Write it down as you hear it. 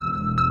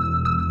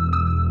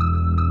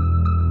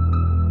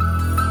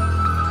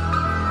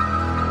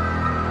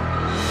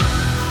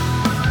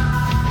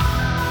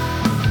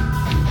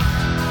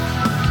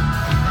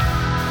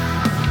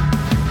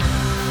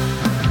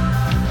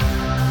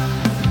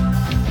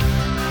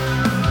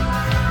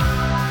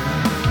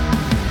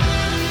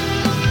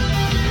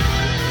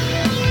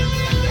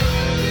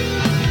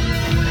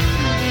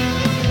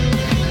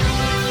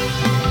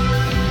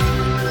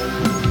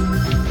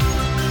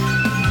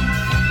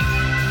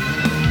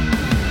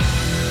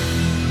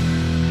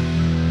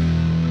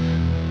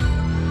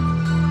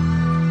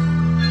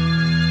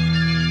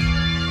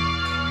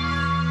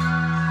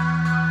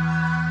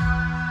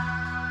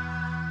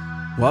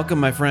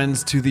Welcome, my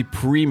friends, to the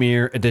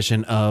premiere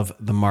edition of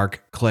The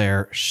Mark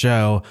Claire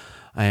Show.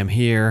 I am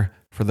here.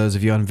 For those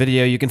of you on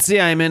video, you can see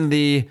I am in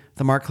the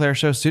Mark Claire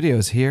Show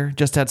studios here,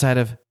 just outside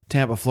of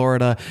Tampa,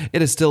 Florida.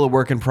 It is still a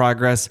work in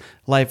progress.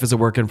 Life is a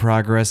work in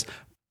progress.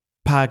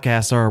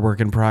 Podcasts are a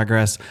work in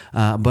progress.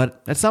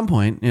 But at some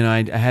point,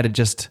 I had to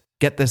just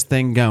get this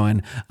thing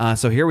going.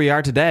 So here we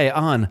are today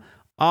on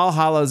All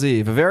Hallows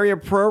Eve, a very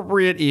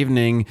appropriate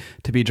evening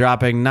to be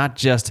dropping not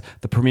just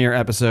the premiere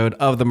episode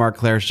of The Mark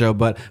Claire Show,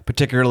 but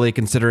particularly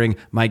considering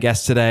my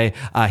guest today.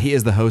 He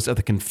is the host of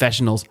the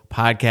Confessionals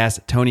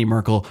podcast, Tony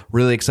Merkel.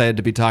 Really excited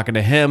to be talking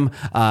to him.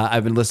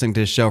 I've been listening to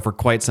his show for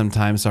quite some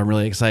time, so I'm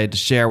really excited to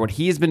share what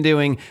he's been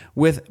doing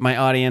with my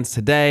audience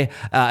today.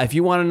 If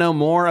you want to know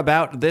more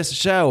about this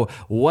show,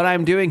 what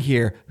I'm doing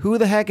here, who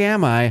the heck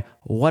am I,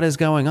 what is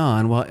going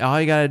on? Well,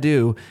 all you got to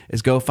do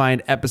is go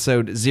find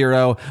episode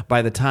 0.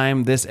 By the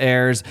time this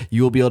airs,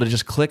 you will be able to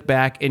just click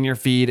back in your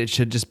feed. It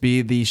should just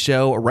be the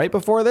show right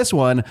before this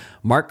one,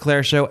 Mark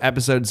Claire Show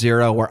episode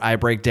 0, where I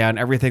break down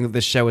everything that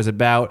this show is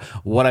about,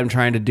 what I'm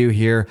trying to do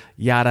here,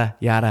 yada,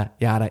 yada,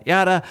 yada,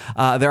 yada.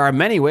 There are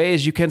many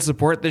ways you can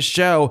support this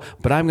show,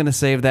 but I'm going to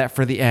save that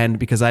for the end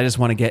because I just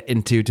want to get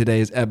into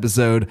today's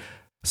episode.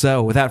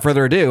 So without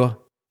further ado,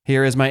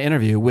 here is my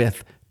interview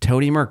with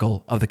Tony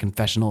Merkel of the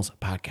Confessionals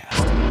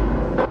podcast.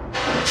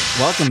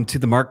 Welcome to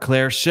the Mark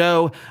Claire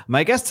Show.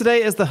 My guest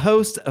today is the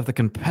host of the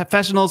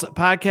Confessionals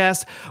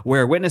podcast,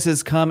 where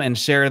witnesses come and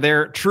share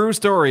their true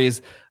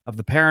stories of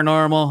the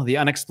paranormal, the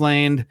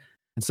unexplained,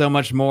 and so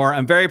much more.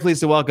 I'm very pleased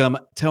to welcome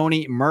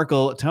Tony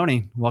Merkel.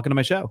 Tony, welcome to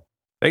my show.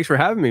 Thanks for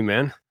having me,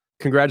 man.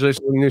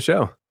 Congratulations on the new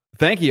show.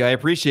 Thank you. I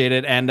appreciate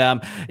it. And,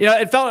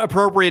 it felt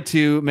appropriate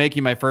to make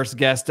you my first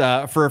guest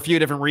for a few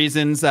different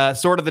reasons.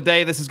 Sort of the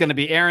day this is going to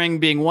be airing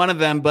being one of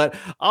them, but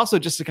also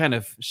just to kind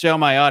of show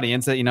my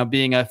audience that,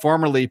 being a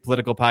formerly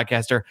political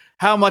podcaster,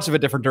 how much of a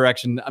different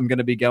direction I'm going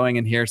to be going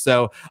in here.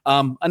 So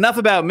enough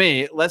about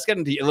me. Let's get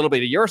into a little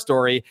bit of your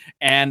story.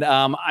 And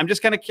I'm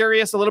just kind of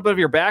curious a little bit of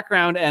your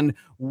background and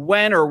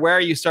when or where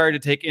you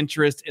started to take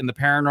interest in the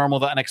paranormal,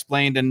 the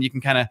unexplained, and you can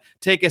kind of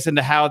take us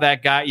into how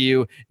that got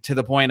you to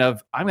the point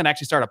of, I'm going to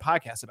actually start a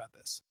podcast about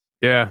this.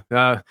 Yeah.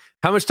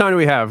 How much time do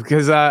we have?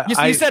 Because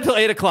you said till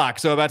 8:00,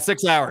 so about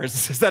 6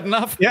 hours. Is that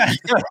enough? Yeah,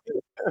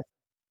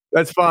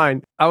 that's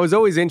fine. I was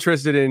always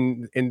interested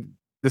in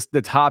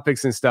the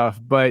topics and stuff,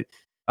 but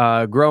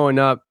growing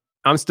up,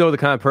 I'm still the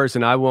kind of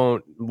person, I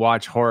won't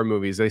watch horror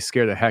movies. They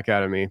scare the heck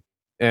out of me.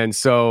 And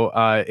so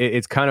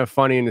it's kind of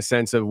funny in the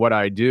sense of what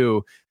I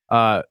do.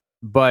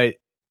 But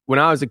when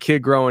I was a kid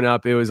growing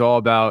up, it was all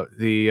about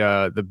the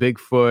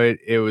Bigfoot.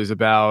 It was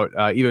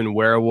about even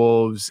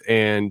werewolves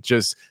and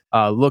just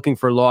looking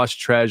for lost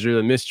treasure,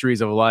 the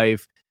mysteries of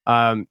life.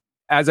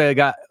 As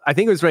I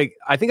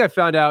think I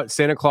found out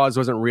Santa Claus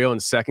wasn't real in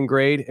 2nd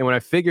grade. And when I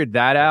figured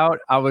that out,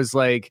 I was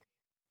like,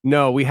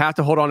 no, we have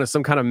to hold on to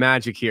some kind of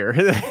magic here.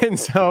 And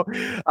so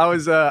I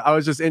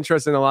was just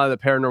interested in a lot of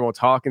the paranormal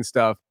talk and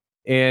stuff.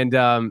 And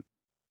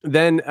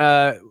then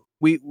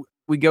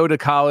we go to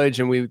college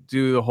and we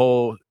do the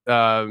whole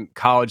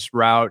college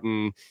route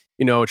and,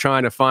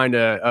 trying to find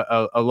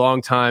a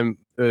long time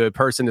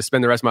person to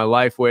spend the rest of my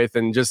life with.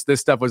 And just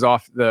this stuff was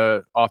off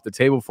the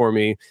table for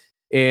me.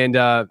 And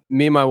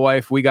me and my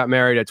wife, we got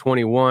married at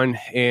 21.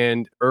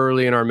 And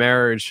early in our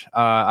marriage,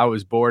 I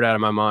was bored out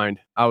of my mind.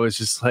 I was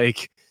just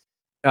like,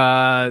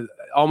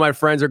 all my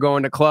friends are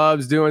going to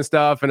clubs, doing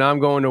stuff, and I'm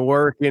going to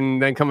work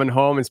and then coming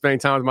home and spending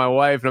time with my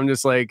wife. And I'm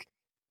just like,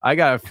 I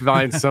gotta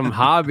find some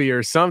hobby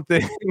or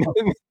something.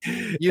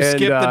 You skipped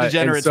the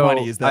degenerate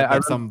 20s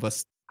that some of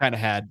us kind of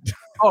had.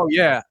 Oh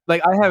yeah,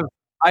 like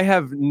I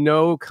have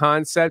no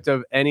concept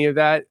of any of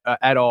that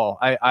at all.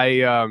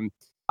 I'm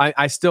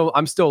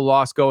still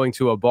lost going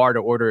to a bar to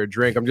order a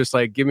drink. I'm just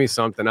like, give me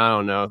something. I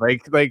don't know.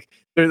 Like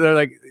they're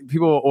like,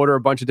 people will order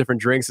a bunch of different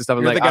drinks and stuff.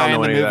 I'm You're like, the guy I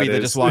don't know in the movie that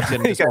just walks in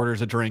and just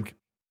orders a drink,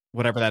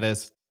 whatever that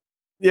is.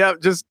 Yeah,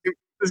 just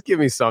give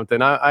me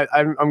something.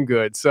 I'm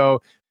good.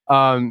 So.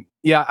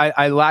 Yeah,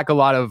 I lack a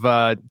lot of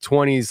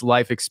 20s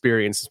life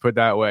experience, let's put it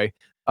that way.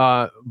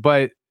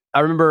 But I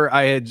remember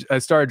I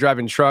started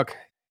driving truck,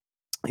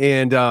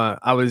 and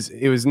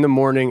it was in the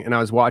morning, and I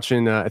was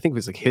watching I think it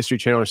was like History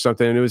Channel or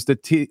something, and it was a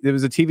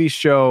TV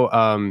show.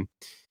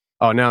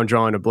 Now I'm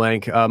drawing a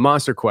blank.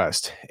 Monster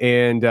Quest,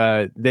 and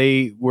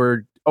they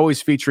were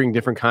always featuring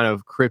different kind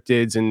of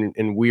cryptids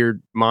and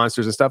weird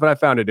monsters and stuff, and I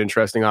found it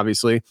interesting,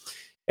 obviously.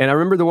 And I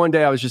remember the one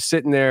day I was just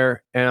sitting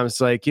there, and I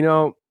was like,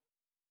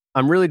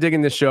 I'm really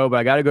digging this show, but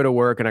I got to go to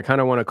work and I kind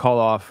of want to call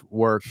off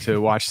work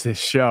to watch this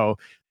show.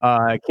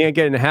 I can't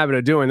get in the habit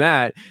of doing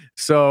that.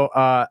 So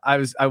I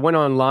went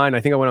online.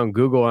 I think I went on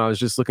Google and I was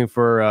just looking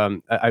for,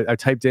 I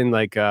typed in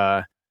like,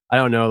 I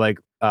don't know, like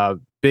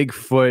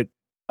Bigfoot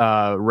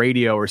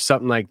radio or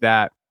something like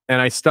that.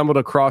 And I stumbled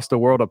across the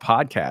world of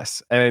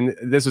podcasts. And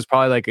this was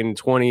probably like in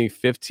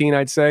 2015,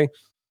 I'd say.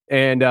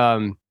 And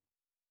I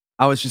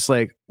was just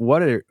like,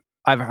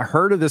 I've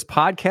heard of this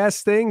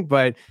podcast thing,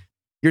 but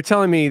you're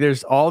telling me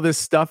there's all this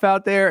stuff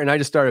out there. And I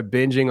just started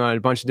binging on a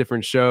bunch of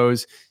different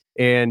shows.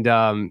 And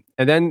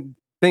then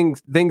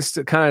things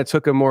kind of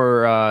took a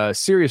more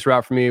serious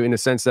route for me in the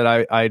sense that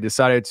I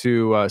decided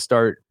to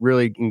start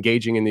really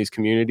engaging in these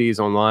communities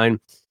online.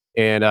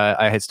 And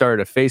I had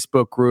started a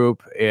Facebook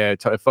group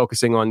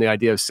focusing on the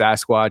idea of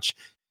Sasquatch.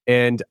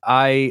 And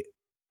I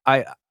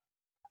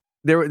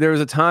there was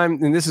a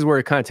time, and this is where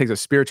it kind of takes a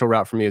spiritual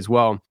route for me as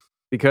well,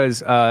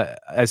 because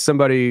as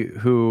somebody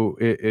who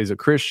is a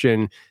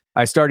Christian,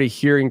 I started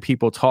hearing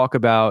people talk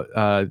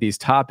about these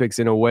topics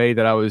in a way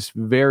that I was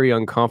very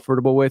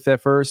uncomfortable with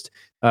at first,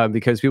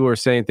 because people were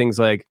saying things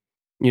like,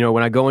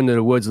 when I go into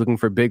the woods looking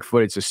for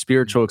Bigfoot, it's a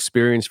spiritual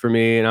experience for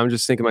me, and I'm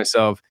just thinking to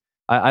myself,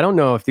 I don't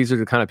know if these are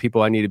the kind of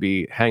people I need to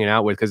be hanging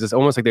out with, because it's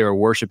almost like they were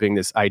worshiping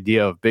this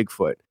idea of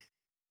Bigfoot.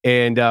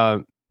 And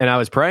I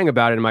was praying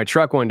about it in my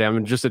truck one day.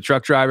 I'm just a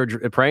truck driver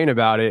praying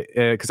about it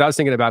because I was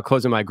thinking about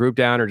closing my group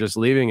down or just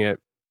leaving it.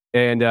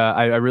 And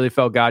I really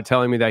felt God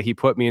telling me that He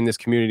put me in this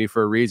community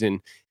for a reason.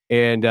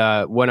 And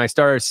when I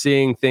started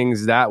seeing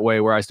things that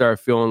way, where I started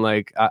feeling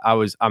like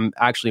I'm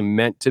actually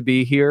meant to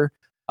be here,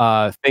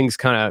 things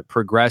kind of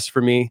progressed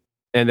for me.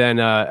 And then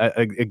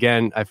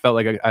again, I felt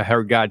like I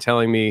heard God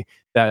telling me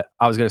that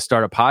I was going to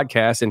start a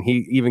podcast, and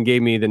He even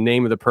gave me the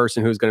name of the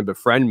person who's going to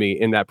befriend me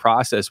in that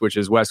process, which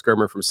is Wes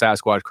Germer from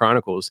Sasquatch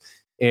Chronicles.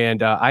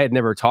 And I had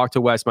never talked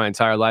to Wes my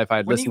entire life. I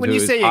had listened to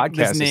his podcast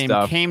this and name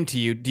stuff. came to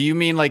you, do you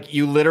mean like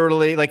you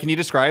literally, like, can you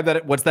describe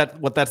that? What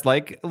that's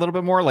like a little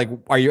bit more? Like,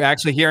 are you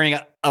actually hearing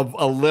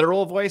a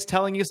literal voice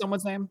telling you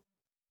someone's name?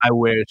 I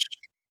wish.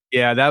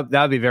 Yeah,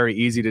 that'd be very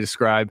easy to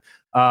describe.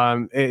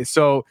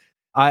 So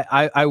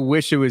I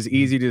wish it was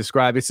easy to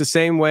describe. It's the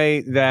same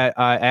way that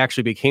I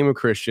actually became a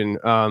Christian.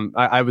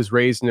 I was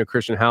raised in a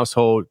Christian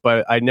household,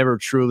 but I never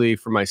truly,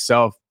 for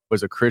myself,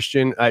 was a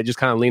Christian. I just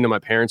kind of leaned on my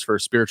parents for a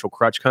spiritual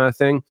crutch kind of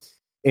thing.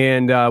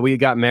 And we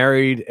got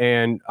married,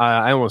 and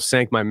I almost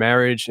sank my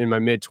marriage in my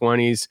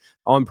mid-20s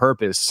on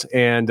purpose.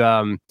 And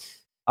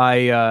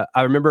I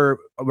remember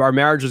our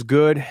marriage was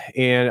good,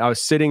 and I was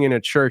sitting in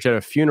a church at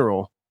a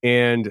funeral,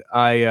 and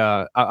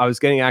I was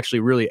getting actually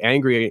really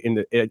angry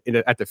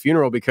at the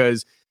funeral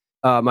because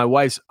my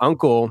wife's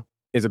uncle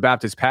is a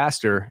Baptist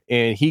pastor,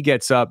 and he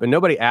gets up, and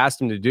nobody asked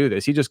him to do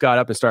this. He just got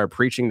up and started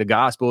preaching the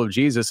gospel of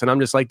Jesus, and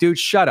I'm just like, dude,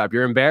 shut up!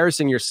 You're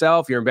embarrassing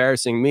yourself. You're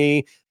embarrassing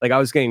me. Like, I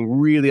was getting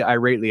really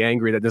irately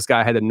angry that this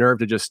guy had the nerve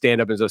to just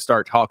stand up and just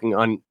start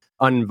talking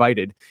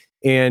uninvited.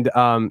 And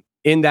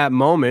in that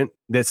moment,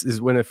 this is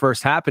when it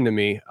first happened to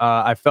me.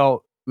 I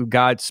felt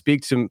God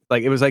speak to,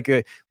 like, it was like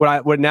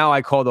what now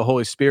I call the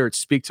Holy Spirit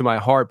speak to my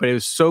heart, but it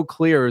was so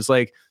clear. It was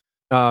like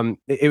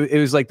it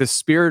was like the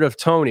spirit of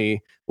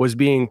Tony was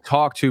being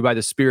talked to by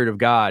the Spirit of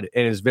God,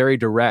 and it's very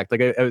direct.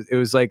 Like it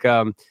was like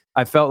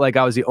I felt like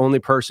I was the only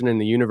person in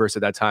the universe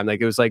at that time.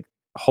 Like, it was like,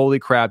 holy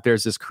crap,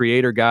 there's this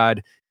Creator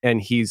God, and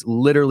He's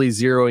literally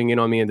zeroing in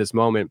on me in this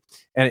moment.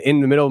 And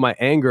in the middle of my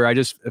anger, I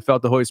just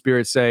felt the Holy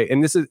Spirit say,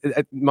 and this is,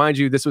 mind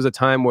you, this was a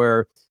time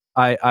where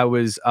I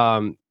was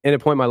in a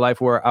point in my life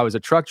where I was a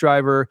truck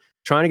driver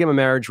trying to get my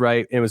marriage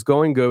right, and it was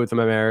going good with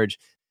my marriage,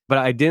 but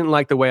I didn't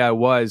like the way I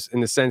was, in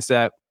the sense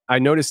that I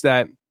noticed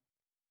that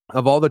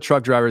of all the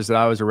truck drivers that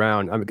I was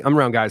around, I'm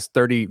around guys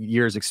 30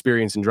 years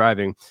experience in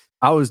driving.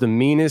 I was the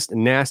meanest,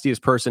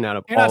 nastiest person out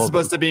of You're all not of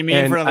supposed them. to be mean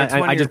And for another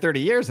 20 I or just 30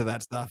 years of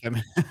that stuff. I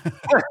mean,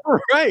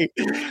 right.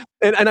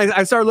 And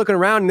I started looking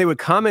around, and they would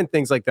comment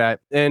things like that.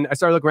 And I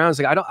started looking around and was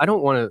like, I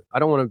don't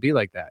want to be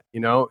like that,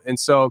 And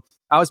so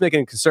I was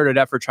making a concerted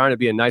effort trying to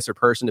be a nicer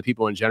person to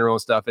people in general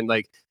and stuff. And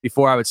like,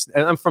 before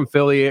and I'm from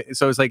Philly,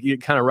 so it's like, you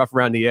kind of rough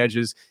around the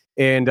edges.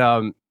 And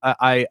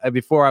I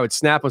before I would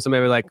snap on somebody,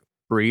 I would like,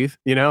 breathe,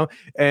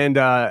 And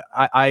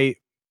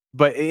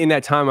but in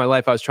that time in my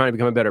life, I was trying to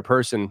become a better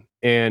person.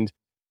 And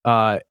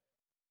uh,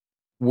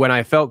 when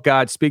I felt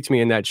God speak to me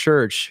in that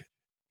church,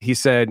 He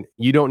said,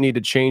 "You don't need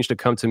to change to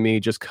come to me.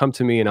 Just come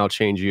to me and I'll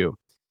change you."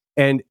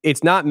 And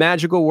it's not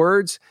magical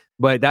words,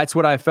 but that's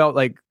what I felt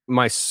like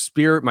my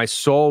spirit, my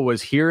soul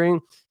was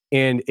hearing.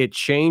 And it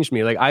changed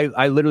me. Like,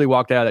 I literally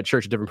walked out of that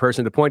church a different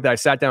person, to the point that I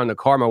sat down in the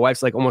car. My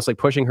wife's like almost like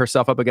pushing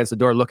herself up against the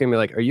door, looking at me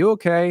like, "Are you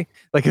okay?"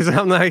 Like, 'cause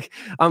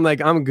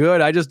I'm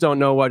good. I just don't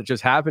know what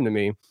just happened to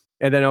me.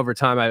 And then over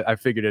time, I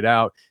figured it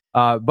out.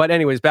 But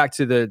anyways, back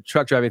to the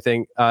truck driving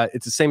thing.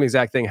 It's the same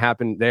exact thing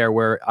happened there,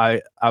 where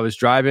I was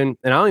driving,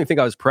 and I don't even think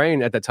I was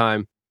praying at the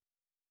time.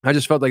 I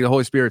just felt like the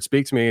Holy Spirit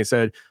speak to me and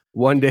said,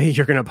 "One day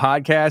you're going to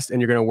podcast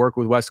and you're going to work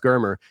with Wes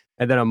Germer."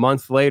 And then a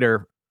month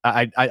later,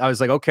 I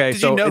was like, okay,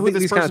 did so you know who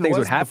this these kind of person things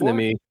would was happen before? to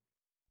me.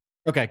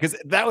 Okay, because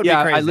that would be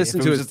Yeah, crazy. I if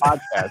listened it to was his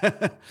just-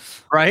 podcast,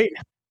 right?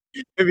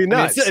 It'd be I mean,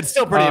 nuts. it's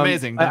still pretty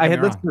amazing. Don't I get had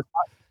me wrong. listened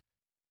to,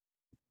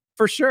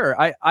 for sure.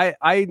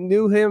 I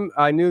knew him.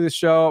 I knew the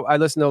show. I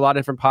listened to a lot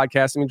of different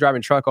podcasts. I mean,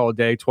 driving truck all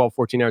day, 12,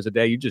 14 hours a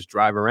day. You just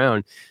drive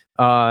around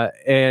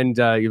and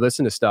you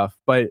listen to stuff.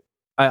 But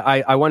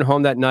I went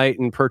home that night,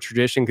 and per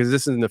tradition, because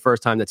this isn't the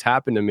first time that's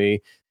happened to me,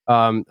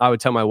 I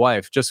would tell my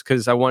wife, just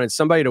because I wanted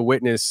somebody to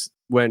witness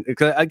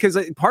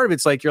because part of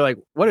it's like, you're like,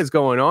 what is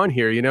going on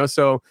here?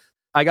 So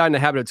I got in the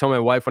habit of telling my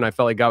wife when I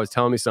felt like God was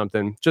telling me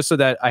something, just so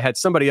that I had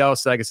somebody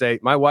else that I could say,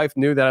 my wife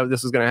knew that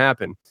this was going to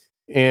happen.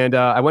 And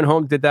I went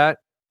home, did that.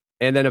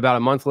 And then about a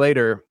month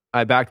later,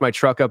 I backed my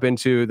truck up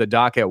into the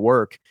dock at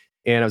work,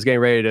 and I was getting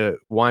ready to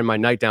wind my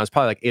night down. It's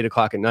probably like 8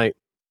 o'clock at night.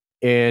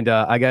 And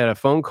I got a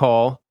phone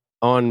call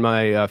on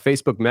my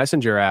Facebook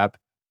Messenger app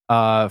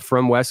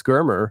from Wes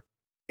Germer.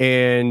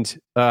 And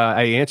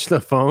I answered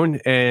the phone,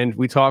 and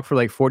we talked for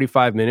like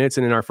 45 minutes.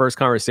 And in our first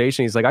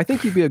conversation, he's like, I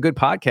think you'd be a good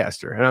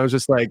podcaster. And I was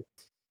just like,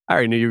 I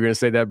already knew you were going to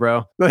say that,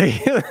 bro.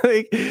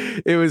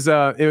 It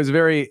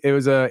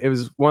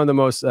was one of the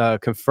most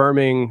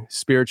confirming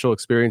spiritual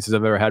experiences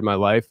I've ever had in my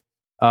life.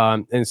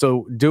 And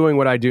so doing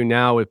what I do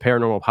now with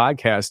paranormal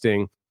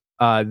podcasting,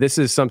 this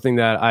is something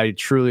that I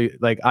truly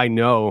like. I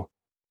know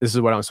this is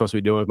what I'm supposed to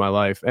be doing with my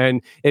life,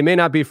 and it may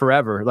not be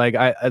forever.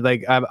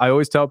 I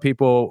always tell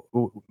people,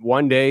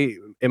 one day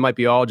it might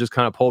be all just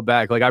kind of pulled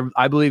back. Like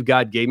I believe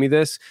God gave me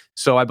this,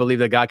 so I believe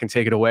that God can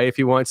take it away if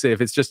He wants it. If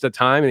it's just a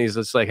time, and He's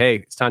just like, hey,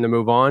 it's time to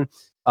move on,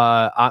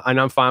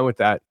 and I'm fine with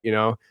that, you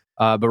know.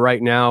 But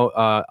right now,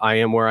 I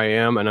am where I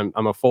am, and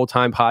I'm a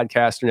full-time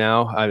podcaster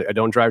now. I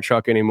don't drive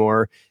truck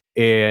anymore.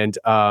 And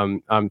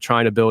I'm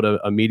trying to build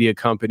a media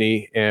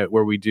company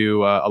where we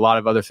do a lot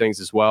of other things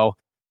as well.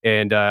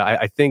 And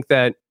I think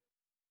that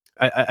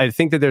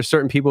there's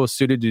certain people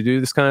suited to do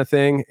this kind of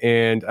thing.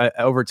 And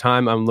over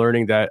time, I'm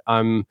learning that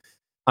I'm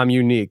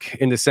unique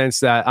in the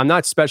sense that I'm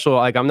not special.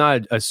 Like I'm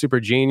not a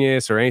super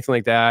genius or anything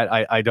like that.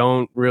 I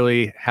don't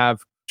really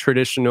have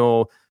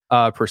traditional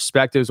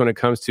perspectives when it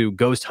comes to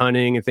ghost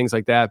hunting and things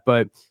like that.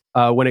 But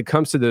when it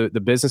comes to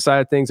the business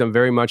side of things, I'm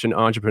very much an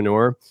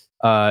entrepreneur.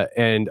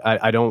 And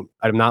I'm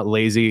not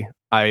lazy.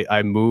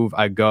 I move,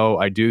 I go,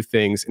 I do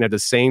things. And at the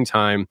same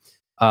time,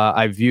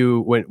 I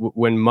view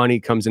when money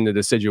comes into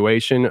the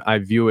situation, I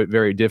view it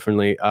very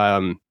differently.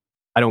 I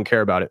don't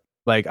care about it.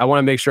 Like I want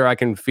to make sure I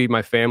can feed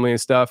my family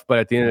and stuff. But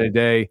at the end of the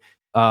day,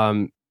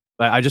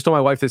 I just told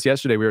my wife this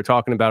yesterday. We were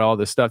talking about all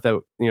this stuff that,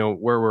 you know,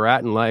 where we're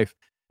at in life.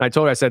 And I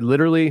told her, I said,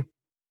 literally,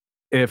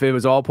 if it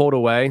was all pulled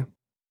away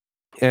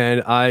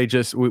and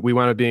we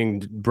wound up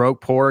being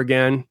broke, poor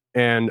again,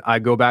 and I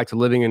go back to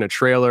living in a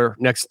trailer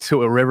next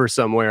to a river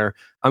somewhere,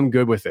 I'm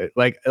good with it.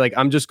 Like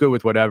I'm just good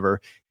with whatever.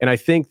 And I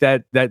think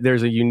that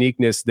there's a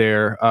uniqueness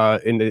there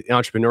in the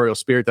entrepreneurial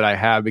spirit that I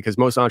have, because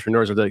most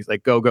entrepreneurs are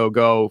like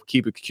go,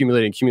 keep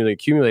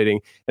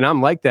accumulating. And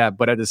I'm like that,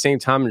 but at the same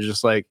time, I'm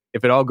just like,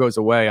 if it all goes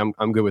away,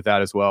 I'm good with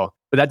that as well.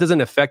 But that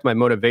doesn't affect my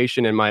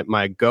motivation and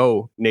my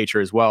go nature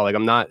as well. Like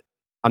I'm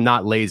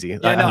not lazy.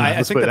 Yeah, no,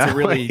 I think that's a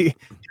really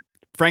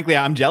frankly,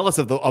 I'm jealous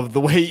of the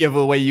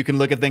way you can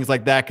look at things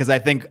like that, because I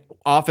think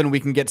often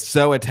we can get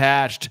so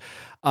attached,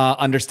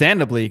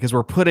 understandably, because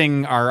we're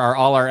putting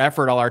all our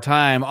effort, all our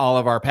time, all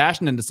of our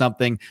passion into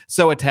something,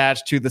 so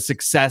attached to the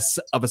success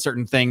of a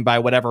certain thing by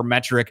whatever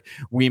metric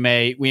we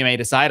may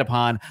decide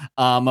upon.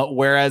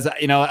 Whereas,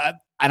 you know,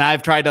 and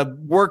I've tried to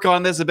work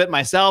on this a bit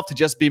myself to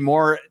just be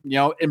more, you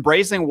know,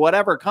 embracing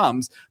whatever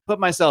comes, put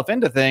myself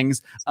into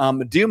things,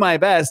 do my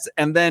best,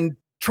 and then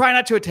try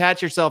not to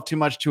attach yourself too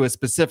much to a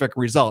specific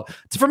result.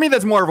 So for me,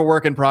 that's more of a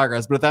work in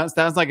progress, but that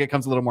sounds like it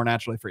comes a little more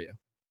naturally for you.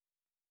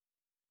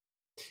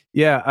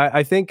 Yeah,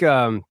 I think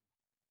this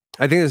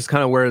is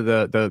kind of where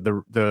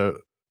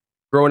the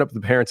growing up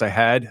with the parents I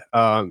had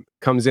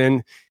comes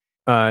in.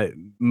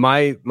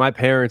 My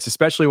parents,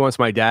 especially once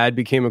my dad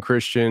became a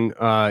Christian,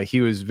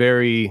 he was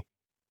very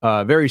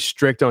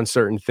strict on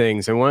certain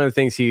things. And one of the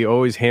things he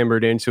always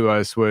hammered into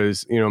us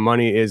was, you know,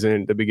 money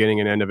isn't the beginning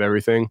and end of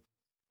everything.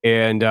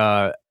 And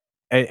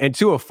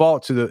to a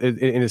fault,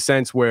 in a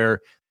sense where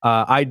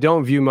I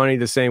don't view money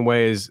the same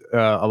way as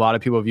a lot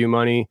of people view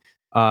money.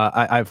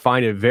 I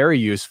find it very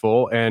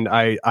useful, and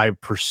I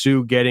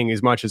pursue getting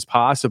as much as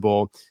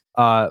possible,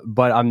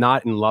 but I'm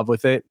not in love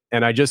with it.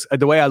 And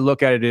the way I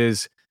look at it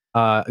is,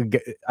 I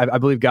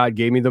believe God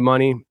gave me the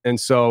money, and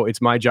so it's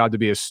my job to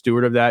be a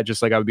steward of that,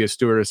 just like I would be a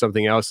steward of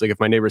something else. Like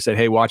if my neighbor said,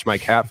 hey, watch my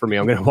cat for me,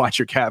 I'm going to watch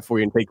your cat for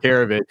you and take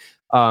care of it.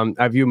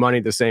 I view money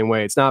the same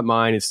way. It's not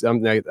mine. It's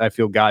something that I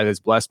feel God has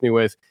blessed me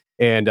with.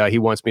 And he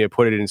wants me to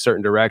put it in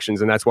certain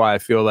directions. And that's why I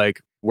feel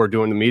like we're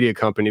doing the media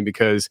company,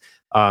 because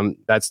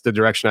that's the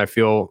direction I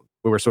feel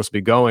we were supposed to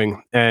be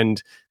going.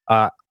 And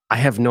I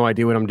have no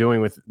idea what I'm doing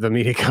with the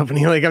media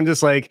company. Like, I'm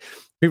just like,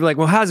 people are like,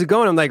 well, how's it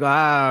going? I'm like,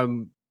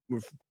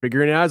 we're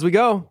figuring it out as we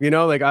go. You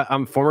know, like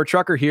I'm former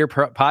trucker here,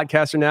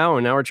 podcaster now,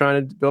 and now we're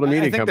trying to build a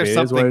media company. I think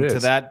there's something to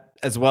that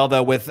as well,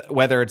 though, with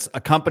whether it's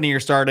a company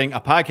you're starting,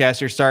 a podcast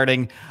you're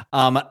starting.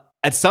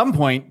 At some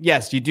point,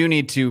 yes, you do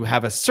need to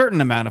have a certain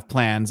amount of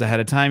plans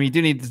ahead of time. You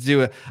do need to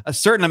do a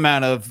certain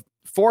amount of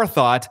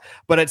forethought,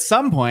 but at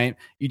some point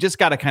you just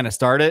got to kind of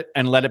start it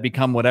and let it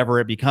become whatever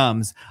it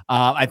becomes.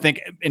 I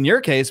think in your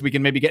case, we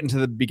can maybe get into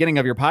the beginning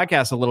of your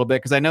podcast a little bit,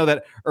 because I know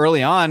that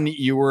early on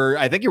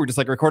I think you were just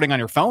like recording on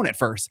your phone at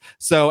first.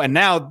 So, and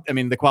now, I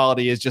mean, the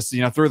quality is just,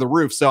 you know, through the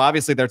roof. So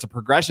obviously there's a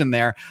progression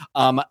there.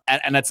 And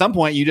at some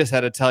point you just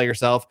had to tell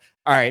yourself,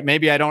 all right,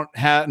 maybe I don't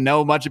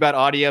know much about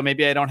audio.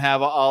 Maybe I don't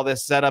have all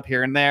this set up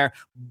here and there,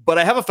 but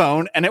I have a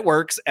phone and it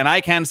works and I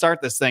can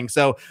start this thing.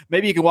 So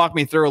maybe you can walk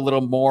me through a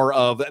little more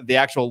of the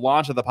actual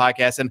launch of the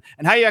podcast and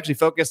how you actually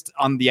focused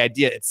on the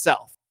idea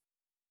itself.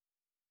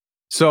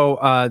 So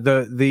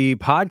the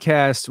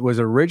podcast was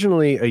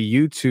originally a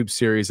YouTube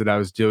series that I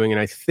was doing, and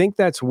I think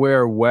that's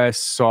where Wes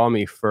saw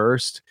me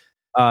first.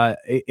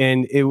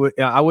 And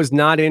I was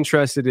not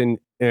interested in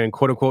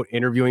quote unquote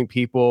interviewing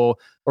people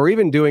or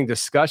even doing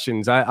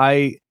discussions.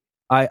 I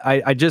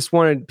just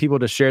wanted people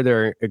to share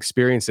their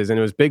experiences, and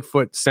it was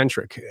Bigfoot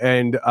centric.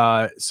 And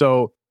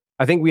so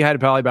I think we had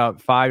probably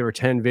about 5 or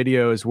 10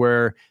 videos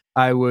where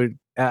I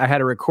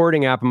had a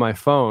recording app on my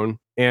phone,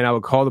 and I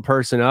would call the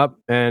person up,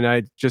 and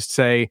I'd just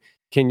say,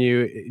 can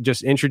you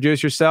just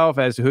introduce yourself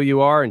as to who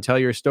you are and tell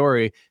your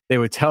story? They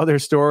would tell their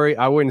story.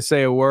 I wouldn't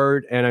say a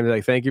word, and I'd be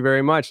like, "Thank you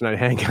very much," and I'd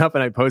hang up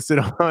and I'd post it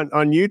on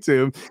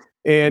YouTube.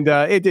 And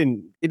it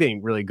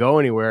didn't really go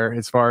anywhere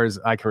as far as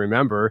I can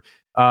remember.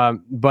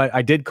 But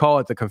I did call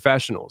it the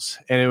Confessionals,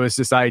 and it was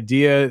this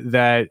idea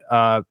that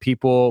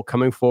people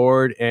coming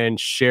forward and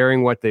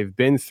sharing what they've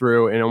been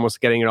through and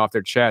almost getting it off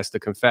their chest, the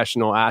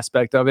confessional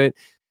aspect of it.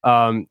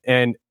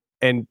 And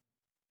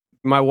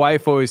my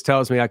wife always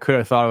tells me I could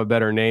have thought of a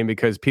better name,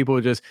 because people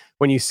just,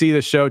 when you see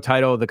the show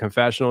title, The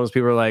Confessionals,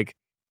 people are like,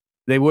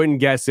 they wouldn't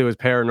guess it was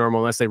paranormal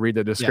unless they read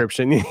the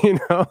description, you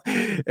know?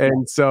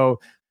 And so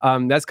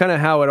that's kind of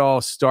how it all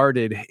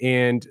started.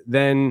 And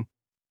then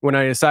when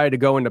I decided to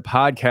go into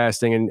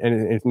podcasting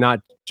and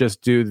not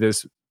just do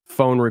this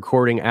phone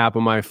recording app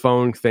on my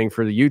phone thing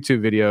for the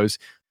YouTube videos,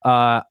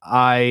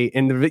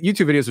 and the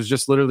YouTube videos was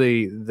just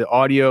literally the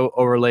audio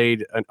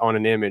overlaid on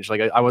an image.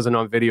 Like I wasn't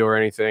on video or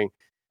anything.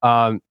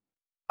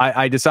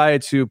 I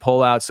decided to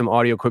pull out some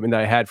audio equipment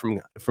that I had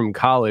from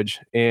college,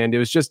 and it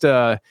was just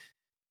it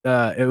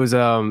was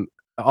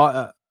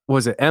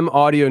it M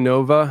Audio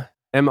Nova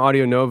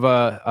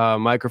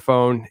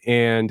microphone,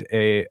 and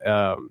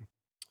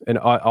an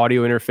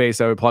audio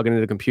interface I would plug into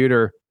the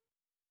computer,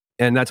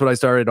 and that's what I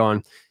started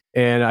on.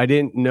 And I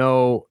didn't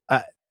know.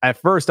 At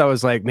first, I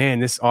was like, "Man,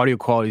 this audio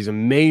quality is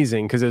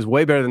amazing," because it was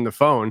way better than the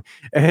phone.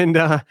 And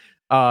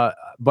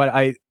but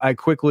I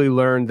quickly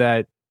learned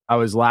that I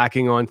was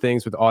lacking on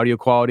things with audio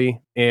quality,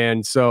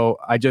 and so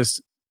I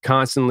just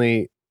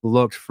constantly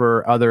looked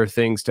for other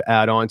things to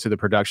add on to the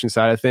production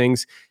side of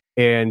things.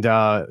 And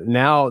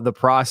now the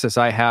process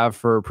I have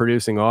for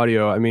producing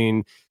audio, I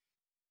mean,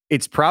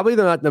 it's probably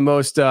not the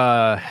most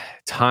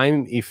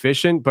time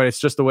efficient, but it's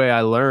just the way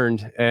I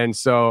learned. And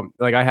so,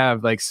 like, I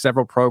have like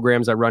several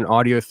programs I run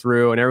audio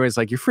through, and everybody's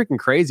like, "You're freaking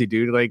crazy,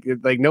 dude!" Like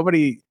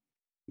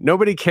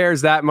nobody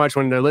cares that much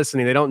when they're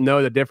listening. They don't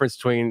know the difference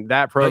between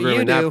that program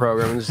and that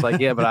program. I'm just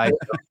like, yeah, but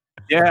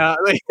yeah,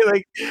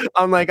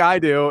 I'm like, I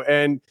do,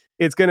 and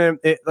it's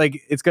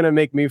gonna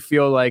make me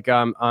feel like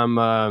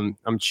I'm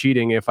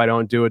cheating if I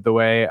don't do it the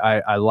way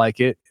I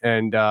like it.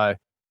 And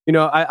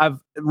I've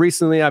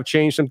recently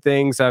changed some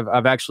things.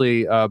 I've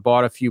actually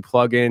bought a few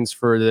plugins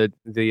for the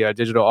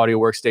digital audio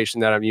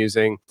workstation that I'm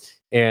using,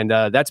 and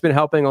that's been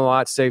helping a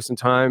lot, save some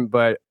time.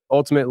 But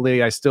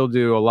ultimately, I still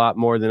do a lot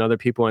more than other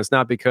people, and it's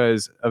not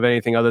because of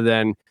anything other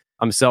than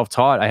I'm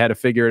self-taught. I had to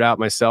figure it out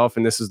myself,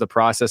 and this is the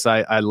process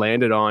I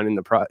landed on in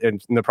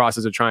the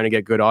process of trying to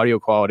get good audio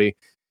quality.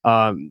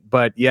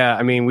 But yeah,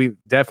 I mean, we've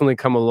definitely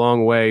come a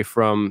long way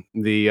from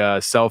the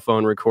cell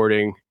phone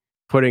recording,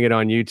 putting it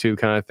on YouTube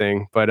kind of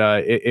thing. But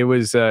it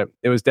was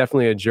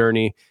definitely a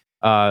journey.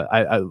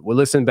 I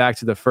listened back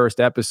to the first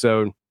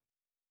episode.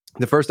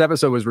 The first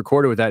episode was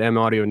recorded with that M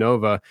Audio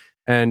Nova,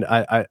 and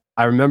I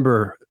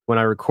remember when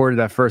I recorded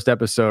that first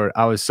episode,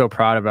 I was so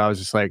proud of it. I was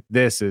just like,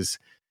 this is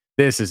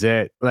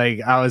it.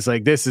 Like, I was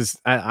like,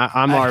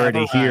 I'm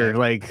already here.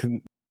 Like,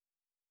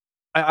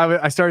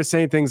 I started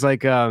saying things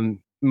like,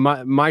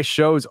 my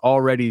show's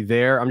already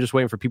there. I'm just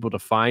waiting for people to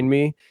find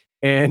me.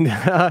 And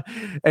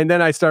and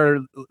then I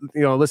started,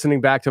 listening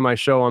back to my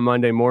show on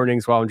Monday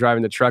mornings while I'm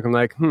driving the truck. I'm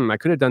like, I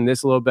could have done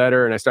this a little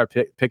better, and I start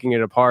picking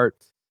it apart.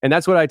 And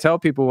that's what I tell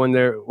people when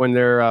they're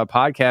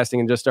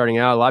podcasting and just starting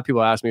out. A lot of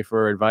people ask me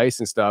for advice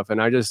and stuff,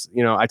 and I just,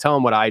 I tell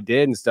them what I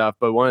did and stuff.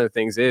 But one of the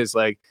things is,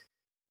 like,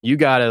 you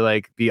got to,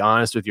 like, be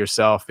honest with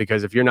yourself,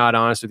 because if you're not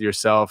honest with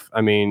yourself,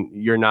 I mean,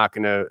 you're not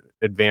going to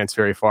advance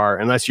very far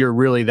unless you're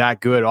really that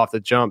good off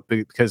the jump,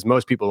 because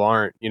most people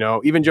aren't.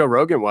 Even Joe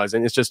Rogan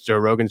wasn't. It's just Joe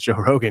Rogan's Joe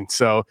Rogan.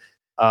 So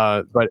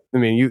but I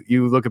mean,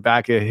 you look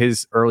back at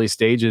his early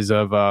stages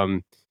of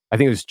I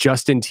think it was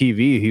Justin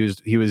TV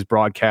he was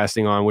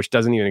broadcasting on, which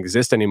doesn't even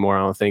exist anymore. I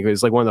don't think. It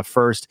was like one of the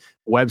first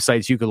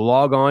websites you could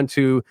log on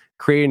to,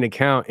 create an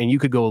account, and you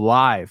could go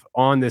live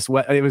on this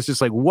it was just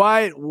like,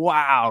 what?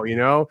 Wow,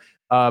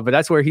 but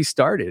that's where he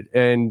started.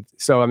 And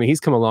so, I mean,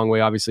 he's come a long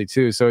way, obviously,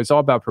 too. So it's all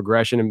about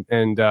progression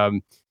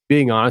and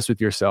being honest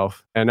with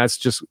yourself. And that's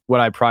just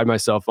what I pride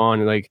myself on.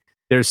 And like,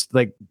 there's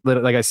like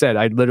I said,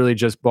 I literally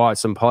just bought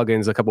some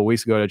plugins a couple of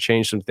weeks ago to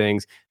change some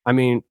things. I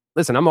mean,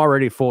 listen, I'm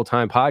already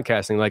full-time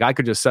podcasting. Like, I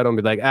could just settle and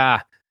be like,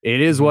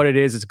 it is what it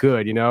is. It's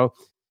good,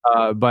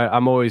 but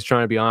I'm always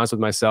trying to be honest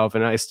with myself.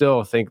 And I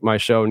still think my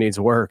show needs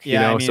work,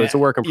 I mean, so it's a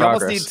work in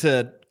progress. You almost need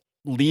to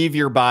leave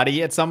your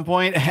body at some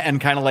point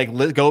and kind of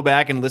like go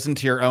back and listen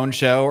to your own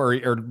show, or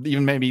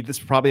even maybe this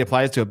probably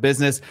applies to a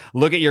business.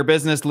 Look at your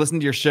business, listen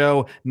to your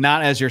show,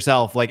 not as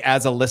yourself, like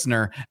as a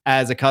listener,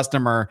 as a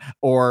customer,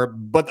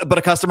 but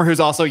a customer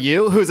who's also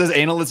you, who's as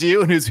anal as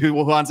you, and who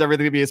wants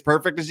everything to be as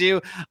perfect as you.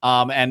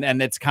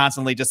 And it's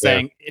constantly just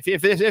saying,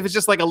 if it's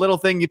just like a little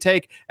thing you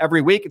take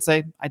every week and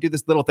say, I do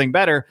this little thing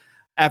better.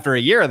 After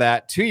a year of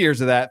that, 2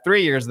 years of that,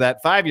 3 years of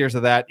that, 5 years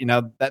of that,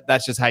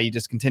 that's just how you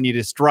just continue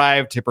to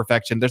strive to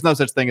perfection. There's no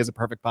such thing as a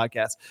perfect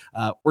podcast.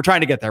 We're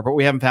trying to get there, but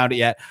we haven't found it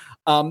yet.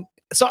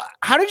 So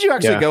how did you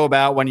actually go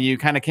about when you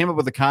kind of came up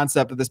with the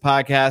concept of this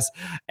podcast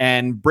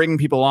and bringing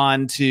people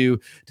on to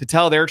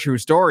tell their true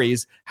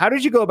stories? How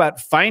did you go about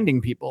finding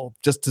people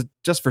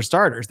just for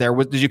starters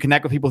did you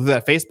connect with people through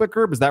that Facebook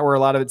group? Is that where a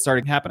lot of it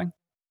started happening?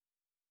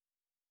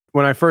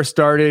 When I first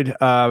started,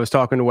 I was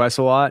talking to Wes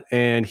a lot,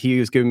 and he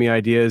was giving me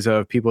ideas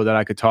of people that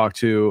I could talk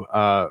to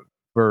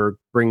for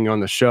bringing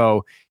on the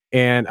show.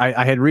 And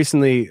I had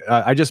recently,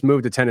 I just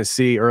moved to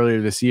Tennessee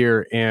earlier this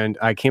year, and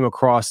I came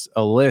across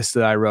a list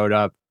that I wrote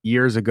up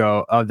years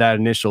ago of that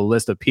initial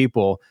list of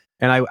people.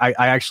 And I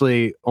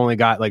actually only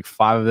got like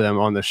 5 of them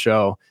on the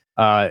show,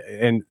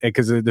 and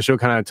because the show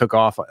kind of took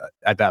off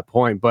at that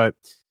point. But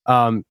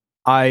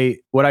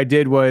what I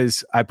did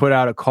was I put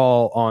out a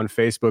call on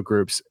Facebook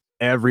groups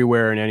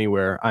everywhere and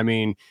anywhere. I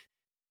mean,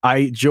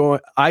 I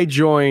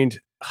joined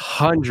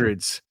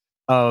hundreds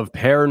of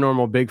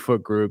paranormal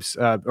Bigfoot groups,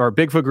 or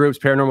Bigfoot groups,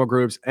 paranormal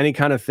groups, any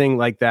kind of thing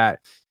like that.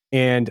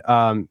 And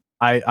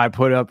I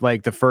put up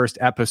like the first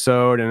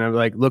episode, and I'm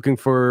like looking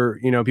for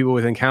people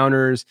with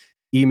encounters.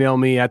 Email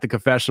me at the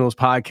Confessionals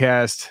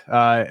podcast.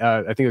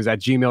 I think it was at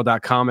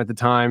gmail.com at the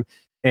time,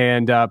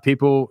 and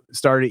people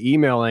started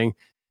emailing,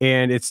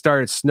 and it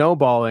started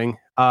snowballing.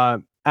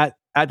 At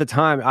the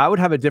time, I would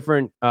have a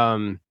different.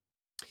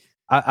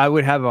 I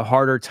would have a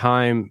harder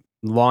time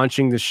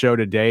launching the show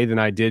today than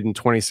I did in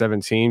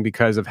 2017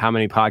 because of how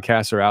many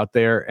podcasts are out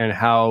there and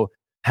how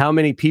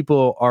many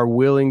people are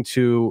willing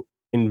to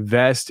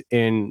invest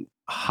in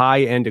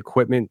high-end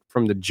equipment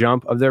from the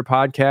jump of their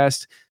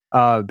podcast.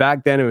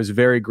 Back then, it was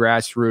very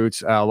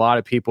grassroots. A lot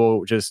of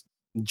people just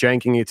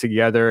janking it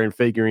together and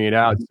figuring it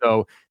out.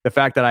 So the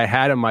fact that I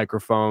had a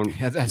microphone,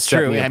 that's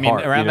true. I mean,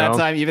 around that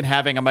time, even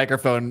having a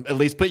microphone at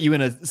least put you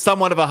in a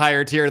somewhat of a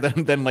higher tier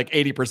than like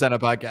 80% of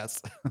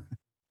podcasts.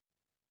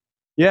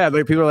 Yeah,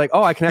 like people are like,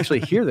 oh, I can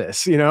actually hear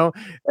this,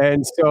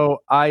 And so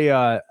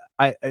I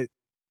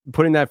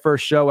putting that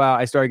first show out,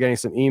 I started getting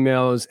some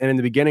emails, and in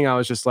the beginning, I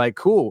was just like,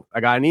 cool, I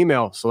got an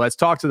email, so let's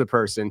talk to the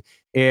person,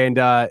 and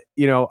I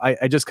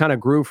just kind of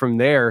grew from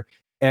there,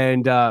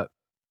 and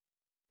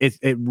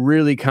it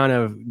really kind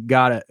of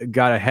got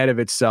ahead of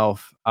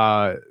itself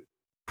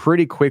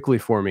pretty quickly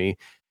for me.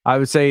 I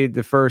would say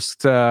the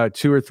first 2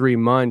 or 3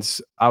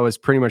 months, I was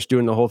pretty much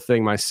doing the whole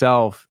thing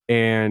myself,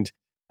 and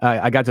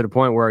I got to the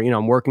point where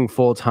I'm working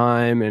full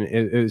time, and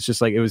it was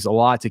just like it was a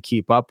lot to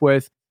keep up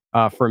with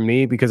for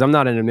me because I'm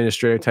not an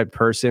administrative type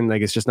person.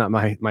 Like it's just not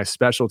my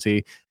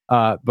specialty.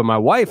 But my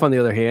wife, on the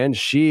other hand,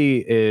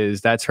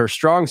 that's her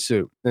strong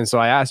suit, and so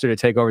I asked her to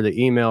take over the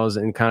emails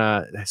and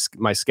kind of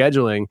my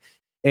scheduling.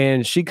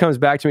 And she comes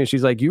back to me and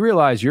she's like, you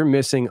realize you're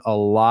missing a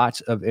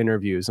lot of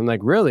interviews. I'm like,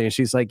 really? And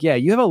she's like, yeah,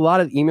 you have a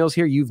lot of emails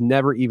here you've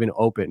never even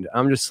opened.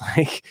 I'm just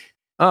like,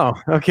 oh,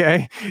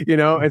 okay.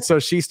 And so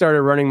she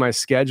started running my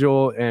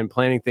schedule and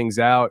planning things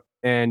out.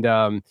 And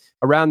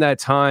around that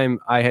time,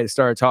 I had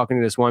started talking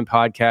to this one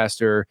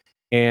podcaster,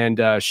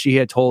 and she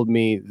had told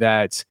me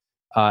that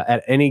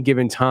at any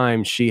given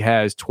time, she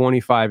has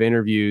 25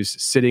 interviews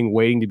sitting,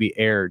 waiting to be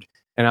aired.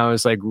 And I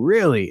was like,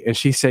 really? And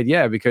she said,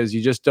 yeah, because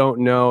you just don't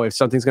know if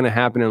something's going to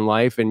happen in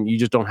life and you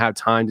just don't have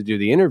time to do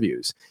the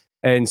interviews.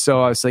 And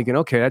so I was thinking,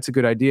 okay, that's a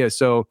good idea.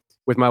 So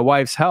with my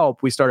wife's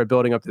help, we started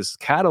building up this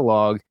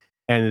catalog,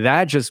 and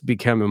that just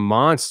became a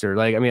monster.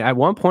 Like, I mean, at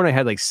one point I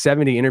had like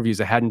 70 interviews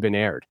that hadn't been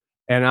aired.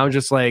 And I was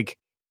just like,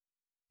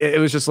 it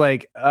was just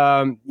like,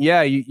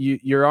 yeah,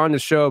 you're on the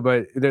show,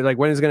 but they're like,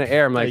 when is it going to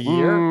air? I'm like,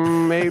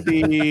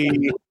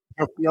 maybe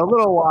a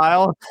little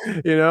while,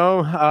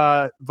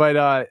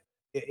 but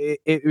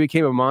it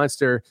became a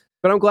monster.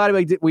 But I'm glad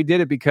we did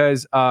it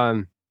because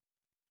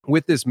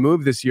with this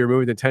move this year,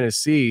 moving to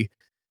Tennessee,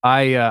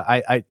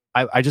 I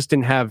just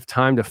didn't have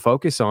time to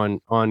focus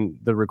on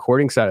the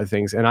recording side of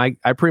things, and I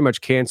pretty much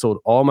canceled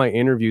all my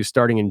interviews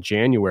starting in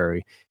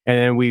January, and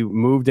then we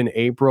moved in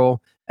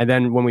April. And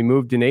then when we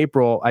moved in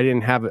April, I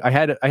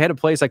had a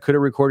place I could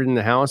have recorded in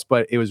the house,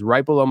 but it was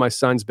right below my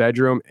son's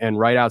bedroom and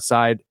right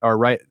outside, or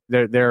right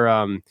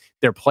their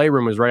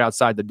playroom was right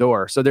outside the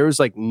door, so there was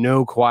like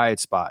no quiet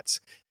spots.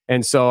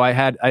 And so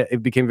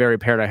it became very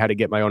apparent I had to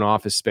get my own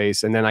office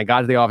space. And then I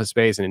got to the office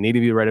space and it needed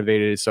to be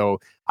renovated. So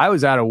I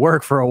was out of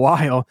work for a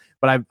while,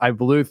 but I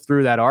blew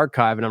through that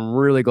archive, and I'm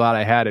really glad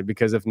I had it,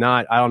 because if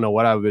not, I don't know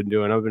what I've been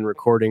doing. I've been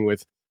recording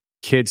with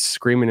kids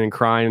screaming and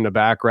crying in the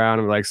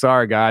background. I'm like,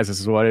 sorry guys, this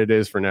is what it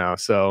is for now.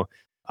 So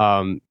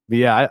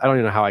yeah, I don't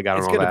even know how I got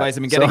on all that. It's good advice.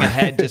 I mean, getting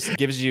ahead just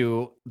gives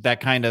you that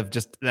kind of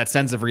just that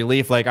sense of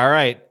relief. Like, all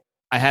right,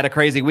 I had a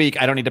crazy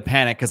week. I don't need to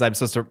panic because I'm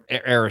supposed to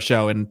air a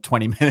show in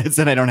 20 minutes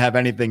and I don't have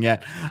anything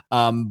yet.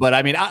 But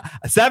I mean,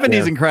 70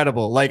 is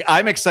incredible. Like,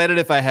 I'm excited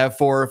if I have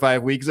 4 or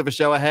 5 weeks of a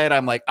show ahead.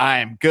 I'm like, I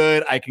am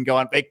good. I can go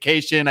on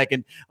vacation. I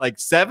can, like,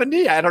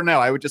 70. I don't know.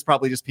 I would just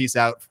probably just peace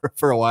out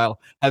for a while.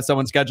 Have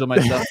someone schedule my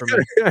stuff for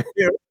me.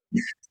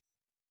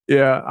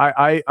 Yeah,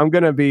 I'm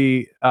gonna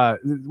be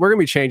we're gonna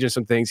be changing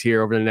some things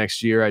here over the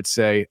next year. I'd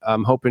say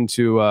I'm hoping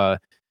to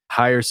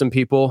hire some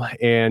people,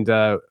 and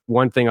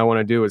one thing I want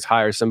to do is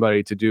hire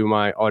somebody to do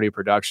my audio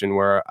production.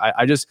 Where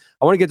I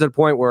want to get to the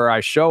point where I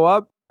show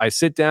up, I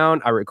sit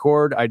down, I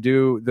record, I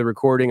do the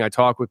recording, I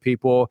talk with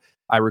people,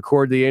 I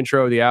record the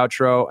intro, the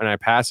outro, and I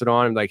pass it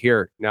on. I'm like,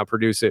 here, now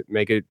produce it,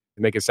 make it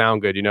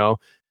sound good,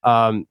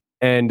 and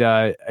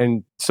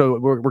so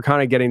we're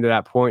kind of getting to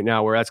that point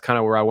now where that's kind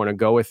of where I want to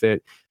go with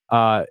it.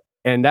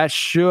 And that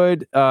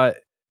should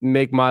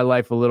make my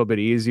life a little bit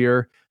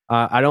easier.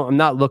 I'm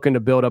not looking to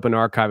build up an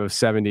archive of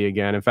 70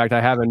 again. In fact,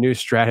 I have a new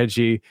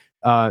strategy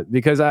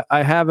because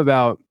I have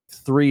about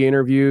 3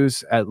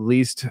 interviews at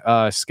least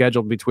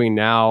scheduled between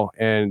now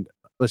and,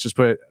 let's just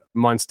put it,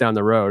 months down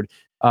the road.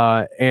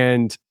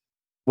 And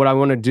what I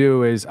want to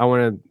do is I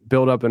want to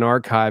build up an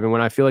archive. And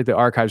when I feel like the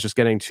archive is just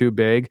getting too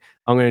big,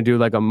 I'm going to do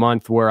like a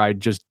month where I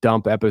just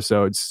dump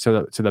episodes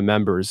to the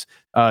members.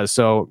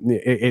 So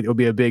it'll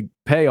be a big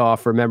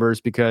payoff for members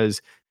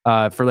because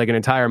for like an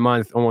entire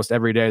month, almost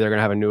every day, they're going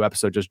to have a new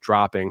episode just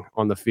dropping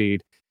on the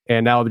feed.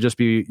 And that'll just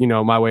be,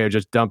 my way of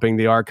just dumping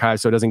the archive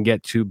so it doesn't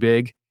get too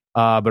big,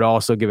 but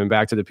also giving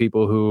back to the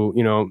people who,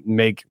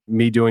 make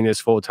me doing this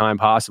full time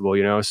possible,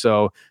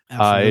 So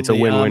it's a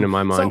win-win in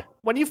my mind. So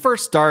when you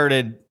first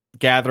started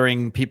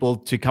gathering people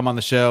to come on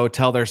the show,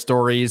 tell their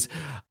stories,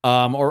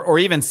 or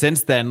even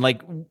since then,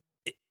 like,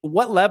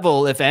 what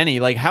level, if any,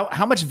 like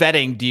how much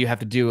vetting do you have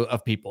to do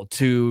of people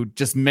to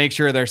just make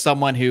sure there's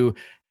someone who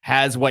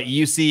has what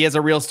you see as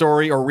a real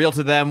story or real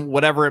to them,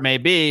 whatever it may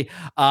be?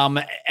 And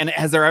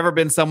has there ever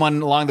been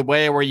someone along the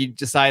way where you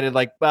decided,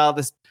 like, well,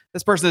 this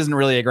person isn't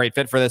really a great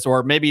fit for this,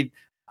 or maybe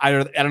I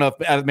don't know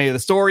if maybe the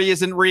story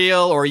isn't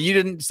real, or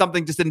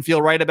something just didn't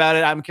feel right about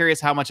it? I'm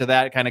curious how much of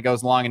that kind of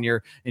goes along in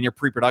your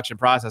pre-production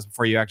process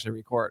before you actually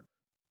record.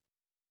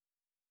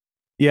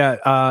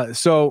 Yeah.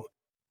 So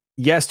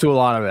yes to a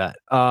lot of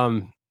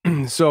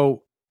that.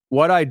 So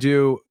what I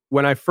do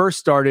when I first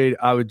started,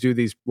 I would do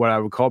these, what I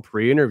would call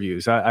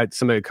pre-interviews.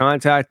 Somebody would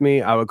contact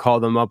me. I would call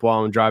them up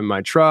while I'm driving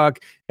my truck,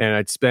 and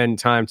I'd spend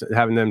time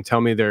having them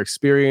tell me their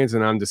experience,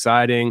 and I'm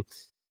deciding.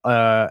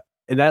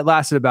 And that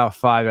lasted about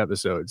 5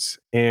 episodes.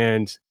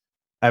 And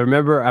I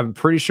remember, I'm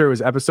pretty sure it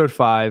was episode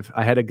 5.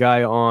 I had a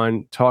guy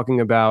on talking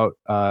about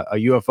a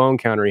UFO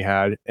encounter he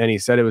had, and he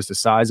said it was the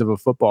size of a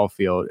football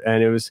field.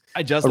 And it was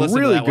I just a listened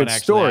really to that good one,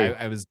 story.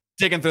 I was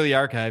digging through the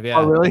archive. Yeah.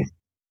 Oh, really?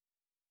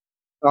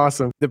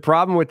 Awesome. The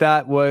problem with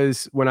that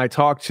was when I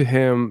talked to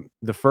him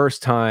the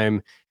first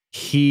time,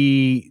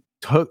 he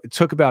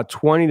took about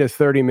 20 to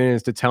 30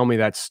 minutes to tell me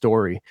that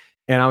story.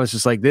 And I was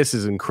just like, this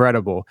is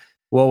incredible.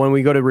 Well, when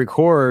we go to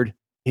record,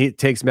 it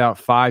takes about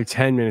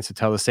 5-10 minutes to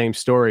tell the same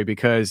story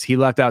because he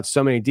left out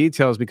so many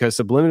details, because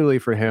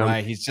subliminally for him,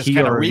 right, he's just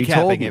kind of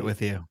recapping it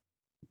with you.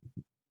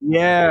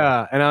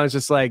 Yeah. And I was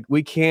just like,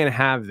 we can't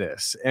have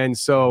this. And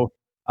so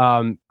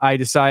I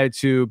decided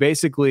to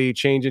basically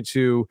change it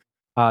to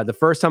the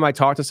first time I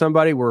talk to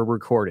somebody, we're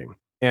recording,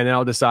 and then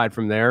I'll decide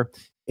from there.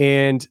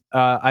 And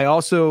I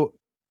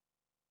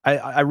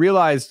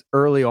realized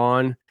early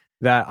on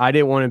that I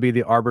didn't want to be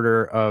the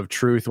arbiter of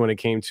truth when it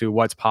came to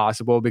what's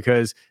possible,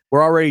 because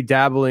we're already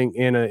dabbling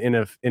in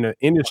an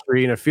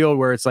industry, in a field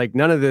where it's like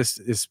none of this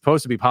is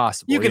supposed to be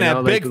possible. You can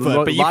have like,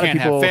 Bigfoot, but you can't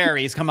have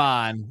fairies. Come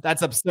on,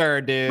 that's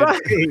absurd, dude.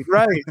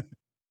 Right.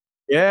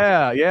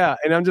 Yeah.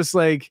 And I'm just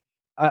like,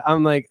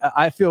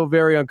 I feel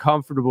very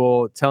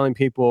uncomfortable telling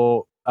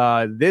people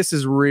this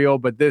is real,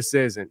 but this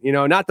isn't.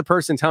 Not the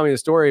person telling me the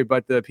story,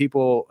 but the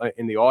people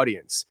in the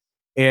audience.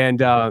 And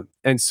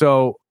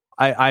so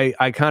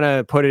I kind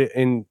of put it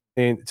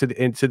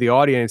into the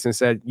audience and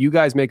said, you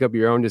guys make up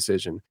your own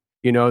decision.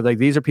 Like,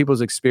 these are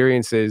people's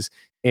experiences,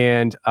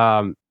 and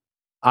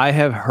I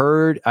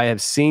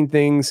have seen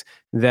things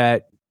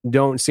that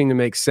don't seem to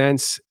make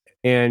sense,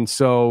 and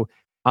so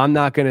I'm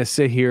not going to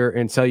sit here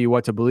and tell you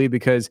what to believe,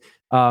 because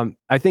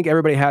I think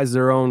everybody has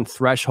their own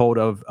threshold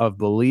of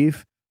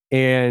belief.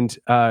 And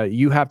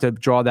you have to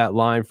draw that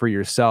line for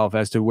yourself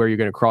as to where you're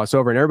going to cross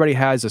over. And everybody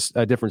has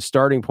a different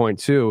starting point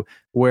too,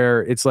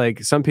 where it's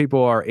like some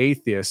people are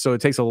atheists. So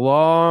it takes a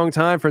long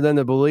time for them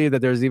to believe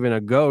that there's even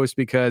a ghost,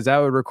 because that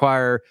would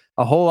require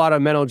a whole lot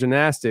of mental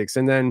gymnastics.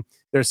 And then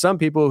there's some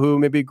people who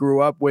maybe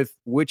grew up with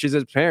witches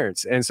as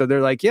parents. And so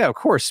they're like, yeah, of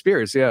course,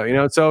 spirits.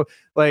 Yeah. So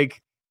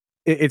like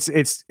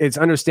it's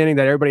understanding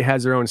that everybody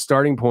has their own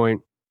starting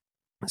point.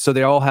 So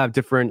they all have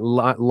different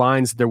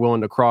lines that they're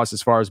willing to cross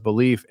as far as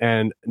belief,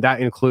 and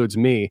that includes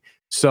me.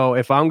 So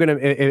if I'm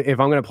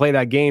gonna play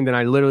that game, then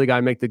I literally got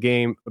to make the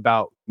game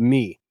about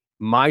me,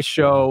 my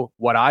show,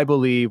 what I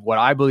believe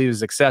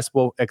is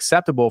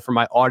acceptable for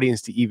my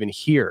audience to even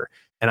hear.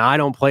 And I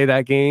don't play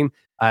that game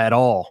at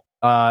all.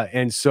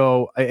 And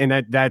so,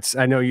 and that's,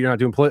 I know you're not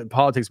doing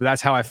politics, but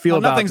that's how I feel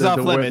about nothing's off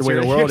the limits. way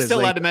the You're world is.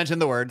 still allowed to mention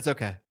the word. It's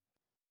okay.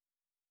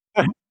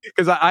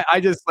 Because I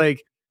just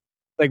like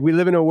we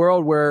live in a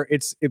world where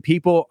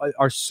people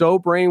are so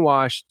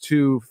brainwashed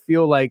to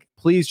feel like,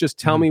 please just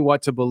tell me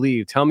what to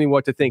believe, tell me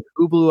what to think.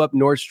 Who blew up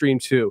Nord Stream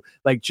 2?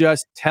 Like,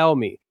 just tell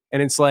me.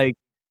 And it's like,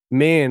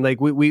 man, like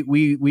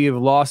we have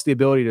lost the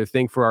ability to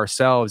think for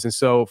ourselves. And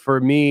so for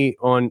me,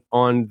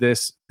 on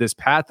this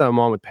path that I'm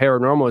on with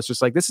paranormal, it's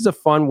just like, this is a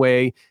fun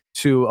way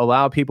to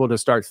allow people to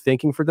start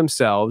thinking for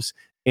themselves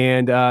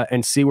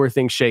and see where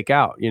things shake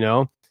out, you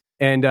know.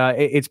 And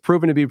it's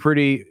proven to be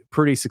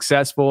pretty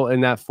successful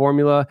in that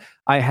formula.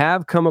 I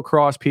have come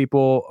across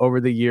people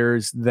over the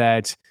years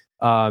that,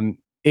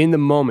 in the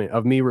moment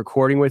of me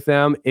recording with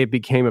them, it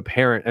became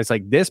apparent. It's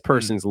like, this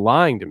person's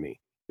lying to me,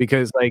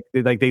 because like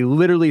they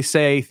literally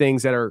say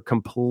things that are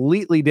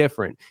completely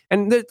different.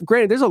 And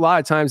granted, there's a lot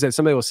of times that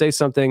somebody will say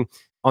something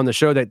on the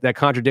show that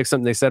contradicts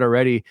something they said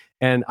already,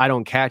 and I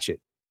don't catch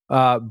it.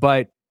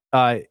 But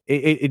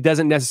it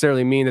doesn't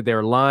necessarily mean that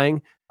they're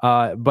lying.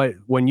 But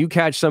when you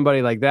catch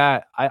somebody like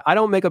that, I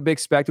don't make a big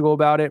spectacle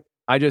about it.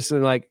 I just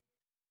am like,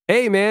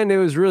 hey man, it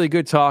was really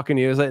good talking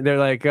to you. It was like,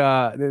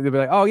 they'll be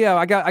like, oh yeah,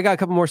 I got a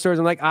couple more stories.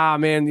 I'm like,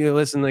 man,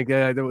 listen, like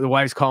the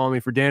wife's calling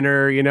me for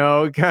dinner,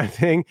 kind of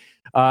thing.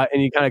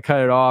 And you kind of cut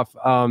it off.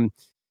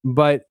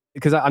 But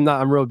because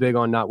I'm real big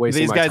on not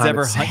wasting These my guys time.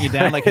 ever hunt you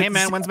down? Like, hey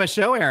man, when's my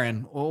show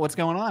airing? Well, what's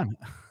going on?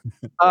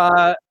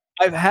 I've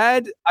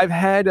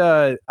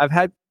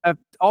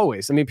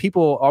always. I mean,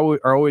 people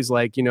are always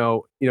like, do you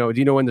know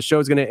when the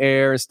show's going to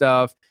air and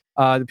stuff?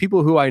 The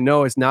people who I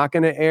know it's not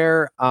going to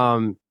air.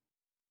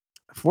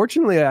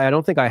 Fortunately, I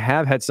don't think I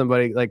have had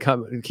somebody like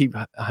come keep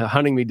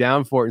hunting me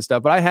down for it and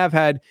stuff. But I have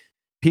had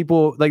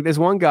people like this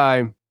one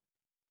guy.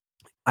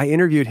 I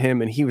interviewed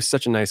him, and he was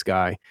such a nice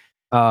guy.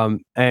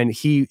 And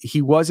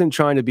he wasn't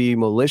trying to be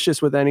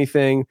malicious with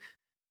anything.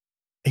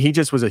 He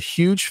just was a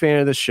huge fan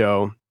of the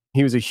show.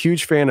 He was a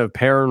huge fan of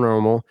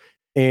paranormal,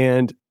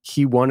 and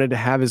he wanted to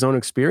have his own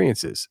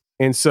experiences.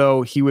 And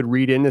so he would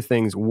read into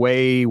things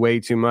way, way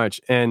too much.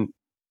 And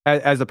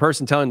as the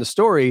person telling the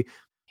story,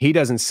 he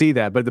doesn't see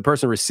that. But the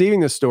person receiving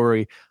the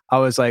story, I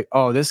was like,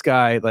 oh, this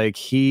guy, like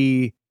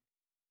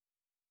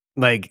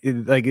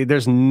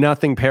there's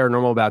nothing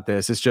paranormal about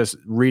this. It's just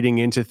reading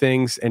into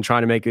things and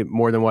trying to make it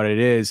more than what it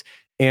is.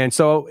 And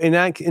so in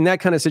that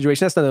kind of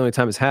situation, that's not the only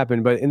time it's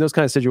happened, but in those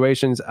kind of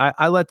situations,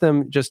 I let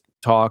them just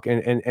talk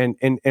and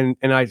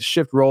I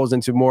shift roles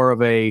into more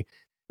of a,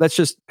 let's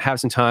just have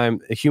some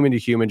time, a human to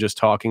human, just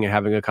talking and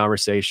having a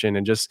conversation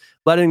and just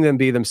letting them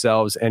be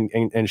themselves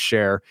and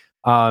share.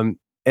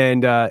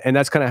 And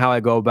that's kind of how I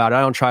go about it.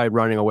 I don't try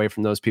running away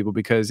from those people,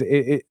 because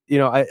I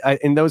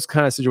in those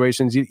kind of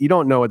situations, you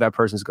don't know what that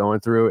person's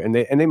going through, and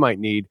they might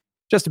need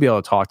just to be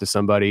able to talk to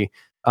somebody.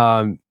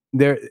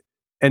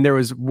 There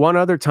was one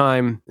other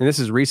time, and this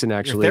is recent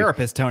actually. Your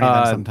therapist, Tony,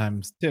 them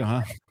sometimes too,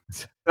 huh?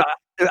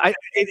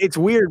 It's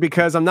weird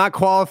because I'm not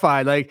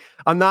qualified. Like,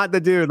 I'm not the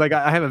dude. Like,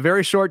 I have a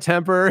very short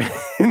temper,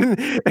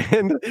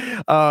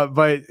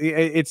 but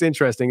it's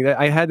interesting.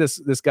 I had this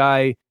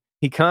guy.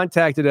 He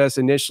contacted us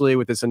initially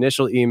with this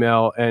initial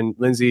email, and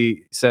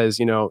Lindsay says,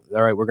 all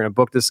right, we're going to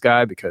book this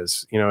guy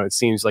because, it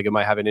seems like it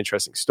might have an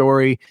interesting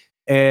story.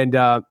 And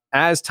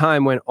as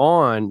time went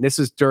on, this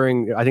is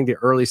during, I think, the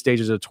early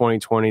stages of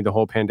 2020, the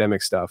whole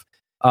pandemic stuff.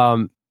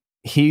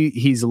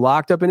 He's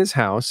locked up in his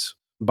house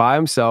by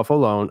himself,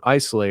 alone,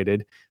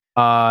 isolated.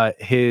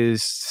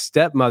 His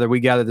stepmother,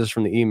 we gathered this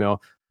from the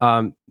email.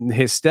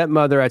 His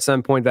stepmother at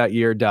some point that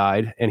year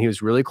died, and he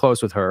was really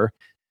close with her.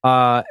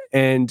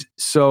 And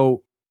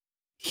so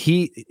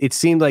it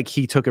seemed like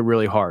he took it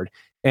really hard,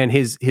 and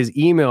his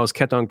emails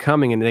kept on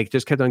coming, and they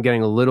just kept on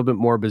getting a little bit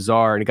more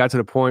bizarre. And it got to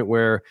the point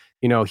where,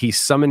 he's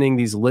summoning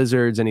these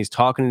lizards, and he's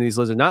talking to these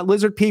lizards, not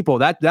lizard people.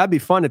 That'd be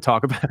fun to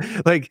talk about.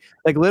 like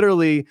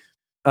literally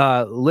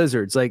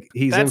lizards. Like,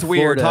 that's in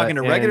weird, Florida, talking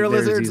to regular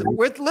lizards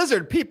with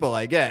lizard people.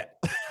 I get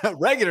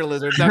regular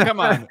lizards. Now, come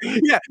on.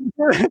 Yeah.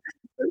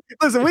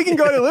 Listen, we can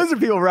go to lizard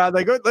people route.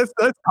 Like, let's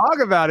talk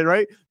about it,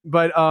 right?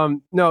 But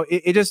no,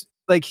 it just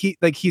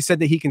he said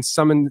that he can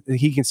summon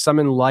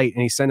light,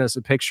 and he sent us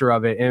a picture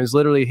of it, and it was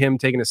literally him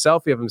taking a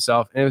selfie of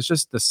himself, and it was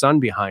just the sun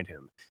behind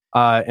him.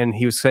 And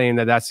he was saying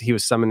that he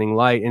was summoning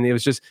light, and it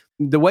was just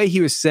the way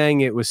he was saying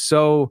it was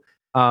so.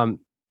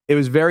 It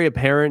was very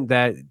apparent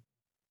that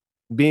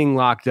being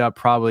locked up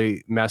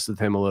probably messed with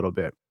him a little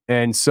bit,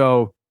 and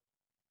so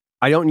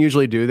I don't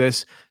usually do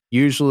this.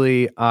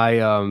 Usually,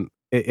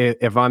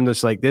 if I'm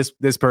just like this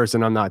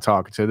person, I'm not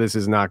talking to. This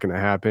is not going to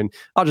happen.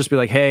 I'll just be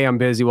like, hey, I'm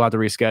busy. We'll have to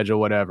reschedule,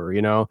 whatever,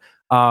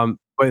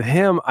 With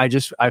him, I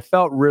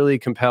felt really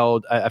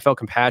compelled. I felt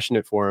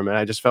compassionate for him, and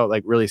I just felt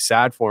like really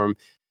sad for him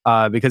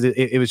because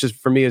it was just,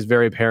 for me, it's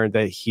very apparent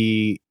that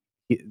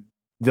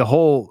the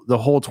whole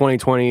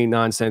 2020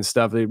 nonsense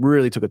stuff, it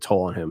really took a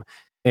toll on him.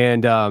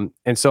 And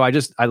so I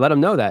let him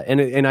know that,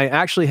 and I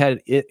actually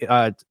had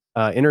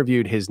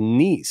interviewed his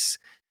niece.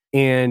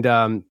 And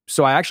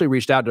so I actually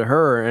reached out to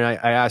her, and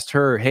I asked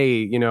her,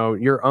 hey,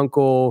 your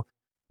uncle,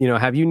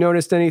 have you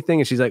noticed anything?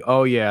 And she's like,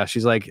 oh yeah.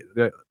 She's like,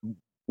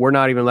 we're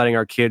not even letting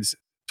our kids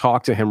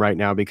talk to him right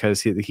now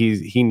because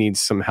he needs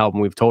some help,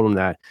 and we've told him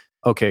that.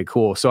 Okay,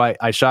 cool. So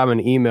I shot him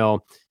an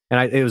email,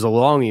 and it was a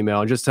long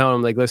email, and just telling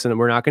him like, listen,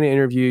 we're not going to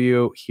interview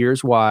you.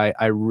 Here's why.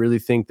 I really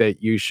think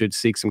that you should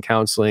seek some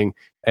counseling,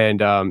 and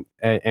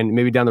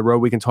maybe down the road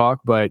we can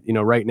talk. But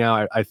right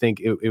now, I think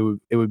it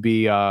would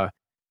be. I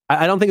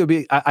don't think it would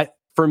be.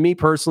 For me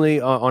personally,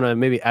 on a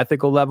maybe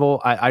ethical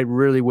level, I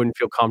really wouldn't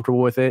feel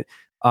comfortable with it.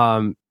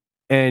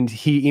 And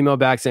he emailed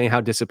back saying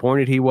how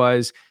disappointed he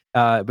was.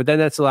 But then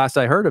that's the last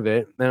I heard of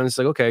it. And I was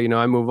like, okay,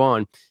 I move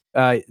on.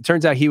 It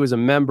turns out he was a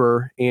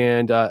member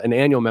and an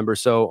annual member.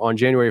 So on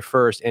January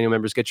 1st, annual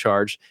members get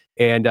charged,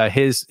 and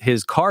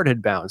his card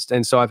had bounced.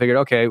 And so I figured,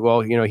 okay,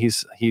 well,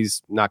 he's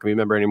not going to be a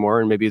member anymore,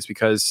 and maybe it's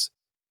because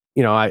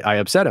I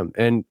upset him.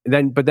 And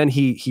then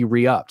he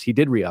re-upped. He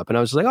did re-up, and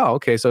I was just like, oh,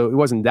 okay, so it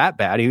wasn't that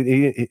bad.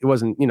 It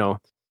wasn't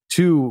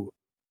too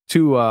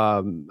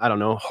I don't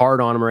know,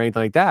 hard on him or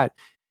anything like that.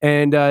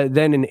 And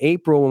then in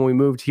April, when we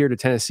moved here to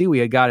Tennessee, we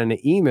had gotten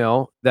an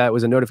email that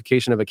was a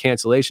notification of a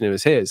cancellation. It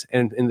was his,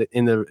 and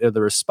in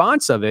the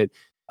response of it,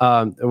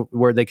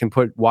 where they can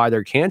put why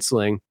they're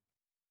canceling,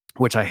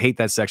 which I hate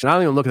that section. I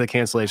don't even look at the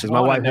cancellations. My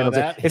wife handles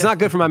it. It's not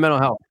good for my mental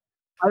health.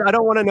 I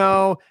don't want to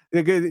know.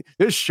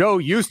 This show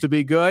used to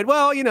be good.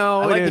 Well,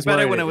 I liked it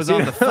better when it was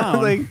on the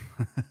phone.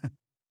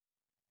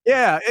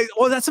 Yeah.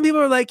 Well, that's some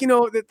people are like,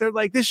 they're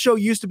like, this show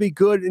used to be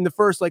good in the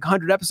first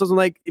 100 episodes. I'm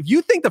like, if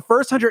you think the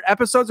first 100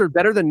 episodes are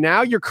better than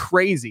now, you're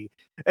crazy.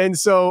 And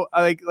so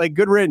like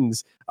good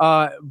riddance.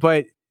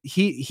 But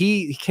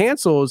he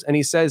cancels, and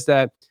he says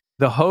that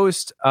the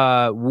host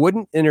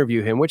wouldn't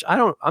interview him, which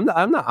I'm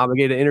not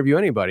obligated to interview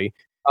anybody.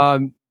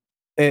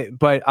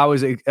 But I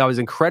was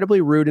incredibly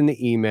rude in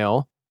the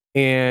email,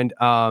 and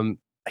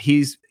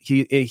he's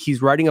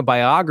writing a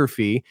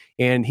biography,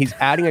 and he's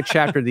adding a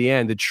chapter at the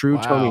end, the true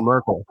Wow. Tony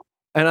Merkel.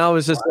 And I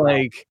was just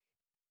like,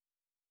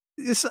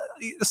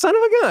 son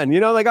of a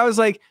gun, I was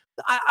like,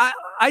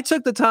 I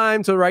took the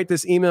time to write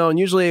this email, and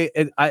usually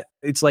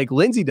it's like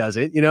Lindsay does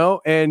it,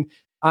 and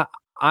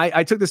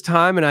I took this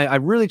time, and I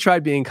really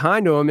tried being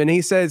kind to him, and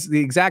he says the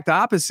exact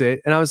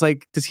opposite. And I was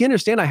like, does he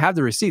understand I have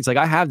the receipts? Like,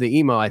 I have the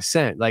email I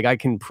sent, like I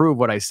can prove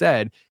what I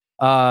said.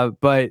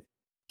 But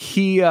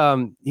he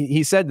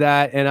said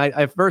that, and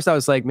at first I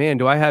was like, man,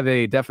 do I have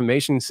a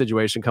defamation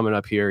situation coming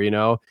up here?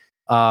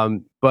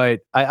 But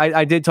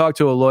I did talk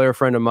to a lawyer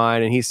friend of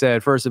mine, and he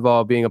said, first of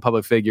all, being a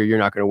public figure, you're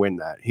not going to win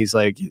that. He's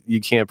like,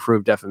 you can't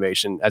prove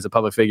defamation as a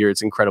public figure.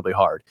 It's incredibly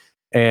hard.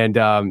 And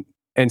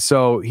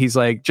so he's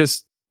like,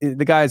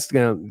 the guy's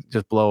going to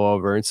just blow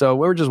over. And so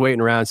we're just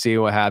waiting around, seeing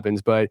what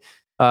happens. But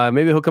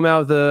maybe he'll come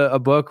out with a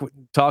book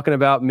talking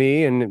about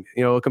me, and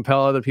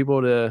compel other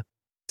people to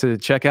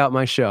check out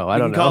my show. I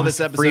don't know. Call this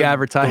episode free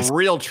advertising. The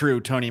real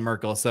true Tony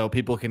Merkel, so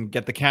people can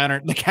get the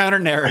counter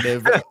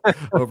narrative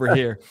over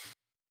here.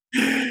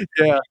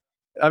 Yeah.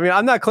 I mean,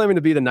 I'm not claiming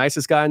to be the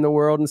nicest guy in the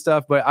world and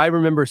stuff, but I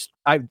remember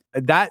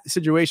that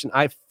situation.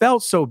 I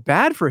felt so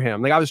bad for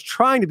him. Like, I was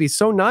trying to be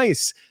so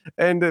nice,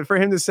 and for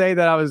him to say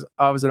that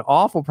I was an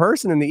awful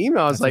person in the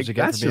email, I was like,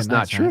 that's just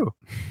not true.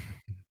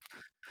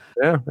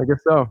 Yeah, I guess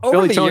so. Over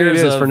Philly the Tony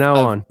years it is for now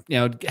on.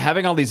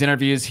 Having all these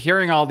interviews,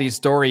 hearing all these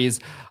stories,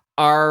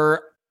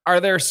 are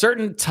there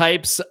certain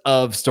types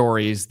of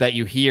stories that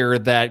you hear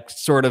that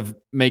sort of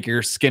make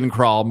your skin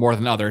crawl more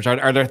than others?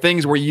 Are there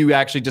things where you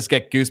actually just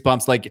get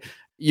goosebumps, like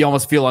you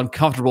almost feel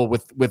uncomfortable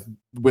with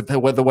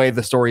the way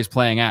the story is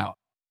playing out?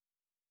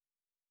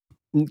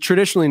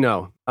 Traditionally,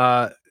 no.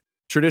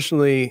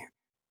 Traditionally,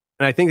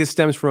 and I think this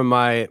stems from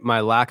my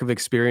lack of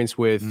experience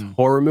with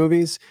horror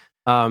movies.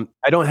 I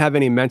don't have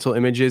any mental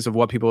images of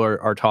what people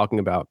are talking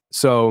about,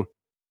 so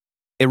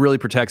it really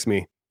protects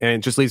me. And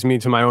it just leads me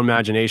to my own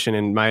imagination,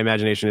 and my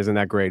imagination isn't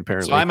that great,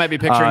 apparently. So I might be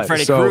picturing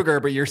Freddy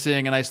Krueger, but you're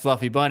seeing a nice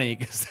fluffy bunny.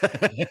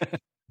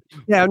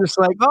 Yeah, I'm just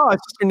like, oh,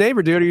 it's just your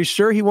neighbor, dude. Are you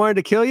sure he wanted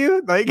to kill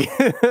you? Like,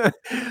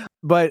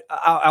 but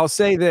I'll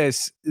say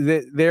this: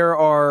 that there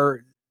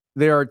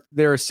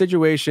are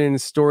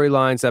situations,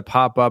 storylines that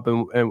pop up,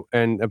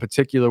 and a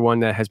particular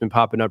one that has been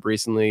popping up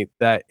recently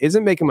that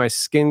isn't making my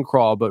skin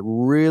crawl, but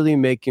really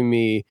making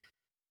me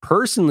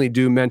personally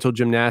do mental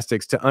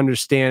gymnastics to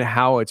understand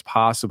how it's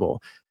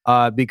possible.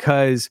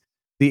 Because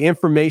the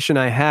information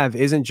I have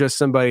isn't just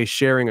somebody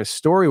sharing a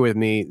story with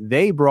me.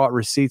 They brought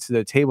receipts to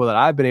the table that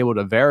I've been able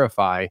to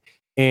verify.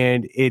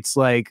 And it's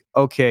like,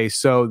 okay,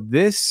 so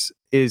this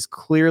is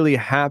clearly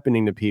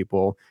happening to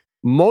people,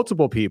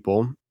 multiple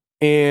people.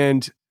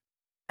 And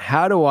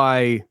how do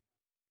I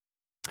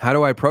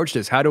approach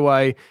this? How do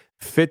I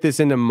fit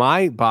this into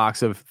my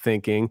box of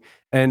thinking?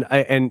 And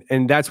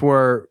that's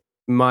where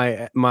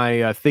my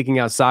thinking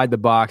outside the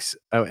box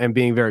and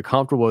being very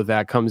comfortable with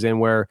that comes in,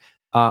 where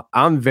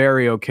I'm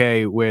very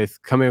okay with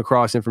coming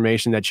across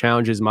information that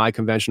challenges my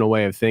conventional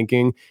way of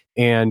thinking,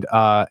 and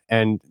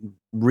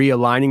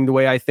realigning the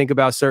way I think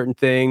about certain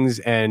things,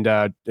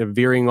 and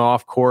veering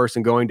off course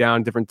and going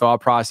down different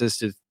thought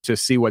process to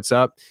see what's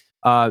up.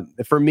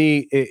 For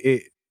me,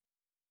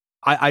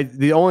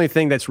 the only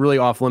thing that's really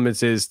off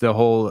limits is the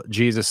whole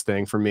Jesus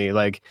thing for me.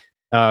 Like,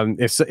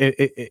 if so,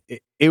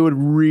 it would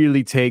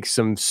really take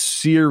some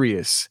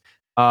serious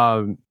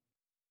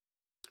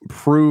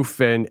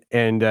proof and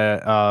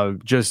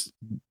just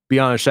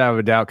beyond a shadow of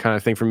a doubt kind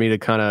of thing for me to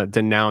kind of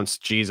denounce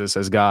Jesus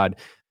as God.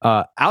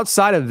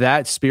 Outside of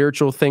that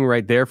spiritual thing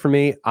right there for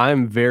me,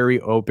 I'm very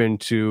open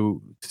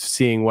to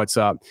seeing what's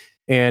up.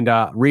 And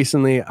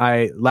recently,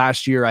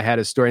 last year I had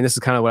a story, and this is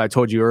kind of what I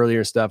told you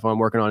earlier. Stuff I'm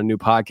working on a new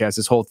podcast.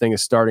 This whole thing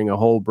is starting a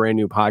whole brand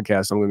new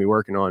podcast I'm going to be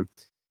working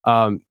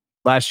on.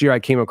 Last year I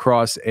came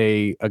across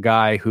a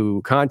guy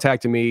who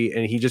contacted me,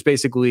 and he just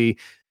basically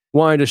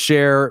wanted to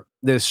share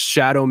this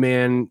shadow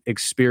man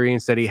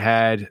experience that he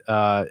had.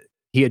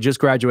 He had just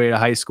graduated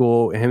high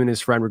school, and him and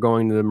his friend were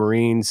going to the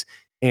Marines,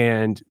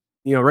 and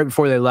right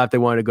before they left, they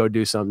wanted to go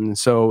do something.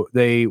 So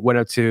they went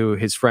up to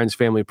his friend's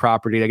family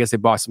property. I guess they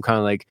bought some kind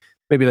of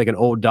maybe like an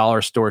old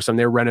dollar store or something.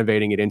 They're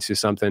renovating it into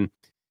something.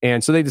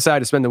 And so they decided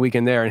to spend the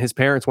weekend there, and his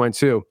parents went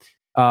too.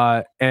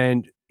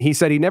 And he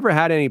said he never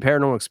had any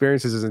paranormal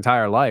experiences his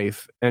entire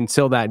life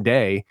until that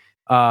day.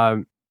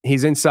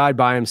 He's inside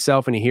by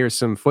himself, and he hears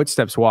some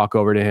footsteps walk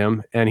over to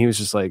him. And he was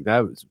just like,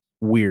 that was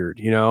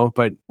weird,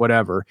 but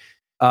whatever.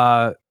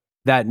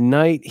 That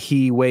night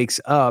he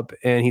wakes up,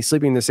 and he's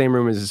sleeping in the same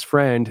room as his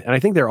friend. And I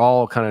think they're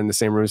all kind of in the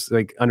same rooms,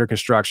 like under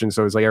construction.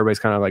 So it's like everybody's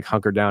kind of like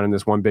hunkered down in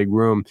this one big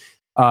room.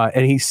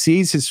 And he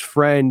sees his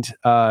friend,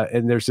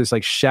 and there's this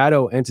like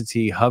shadow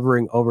entity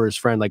hovering over his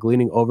friend, like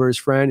leaning over his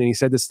friend. And he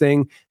said this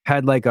thing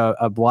had like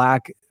a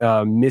black,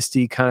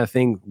 misty kind of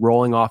thing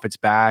rolling off its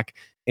back.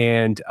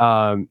 And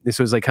this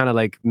was like kind of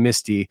like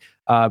misty.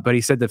 But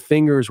he said the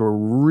fingers were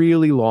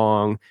really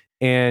long,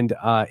 and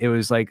it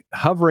was like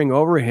hovering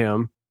over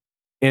him.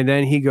 And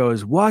then he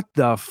goes, "What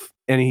the?"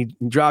 And he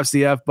drops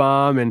the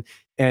F-bomb,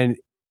 and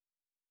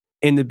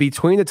in the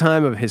between the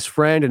time of his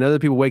friend and other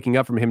people waking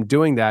up from him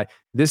doing that,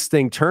 this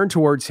thing turned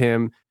towards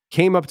him,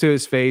 came up to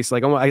his face,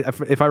 like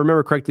if I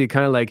remember correctly,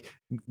 kind of like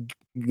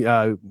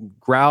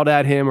growled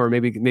at him, or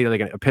maybe made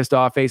like a pissed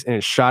off face, and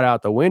it shot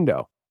out the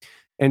window.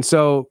 And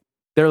so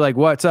they're like,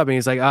 "What's up?" And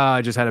he's like,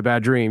 "I just had a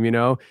bad dream,"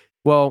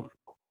 Well,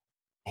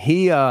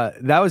 he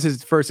that was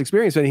his first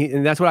experience,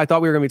 and that's what I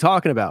thought we were going to be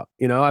talking about.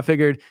 I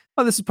figured,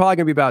 oh, this is probably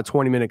going to be about a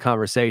 20-minute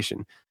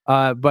conversation.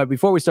 But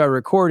before we started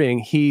recording,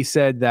 he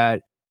said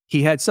that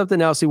he had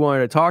something else he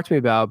wanted to talk to me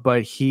about,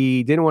 but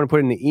he didn't want to put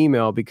it in the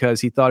email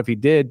because he thought if he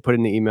did put it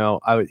in the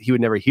email, he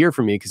would never hear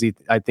from me because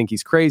I think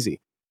he's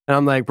crazy. And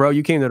I'm like, bro,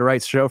 you came to the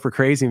right show for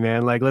crazy,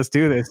 man. Like, let's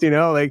do this.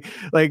 Like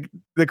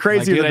the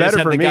crazier the better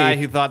for me. The guy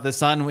who thought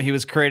he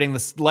was creating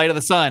the light of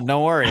the sun.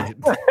 Don't worry.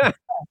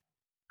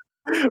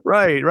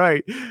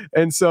 Right.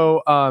 And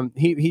so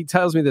he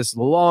tells me this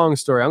long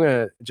story. I'm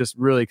going to just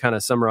really kind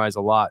of summarize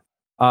a lot.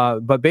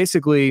 But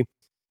basically,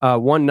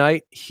 one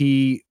night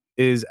he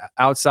is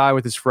outside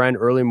with his friend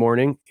early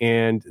morning,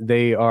 and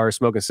they are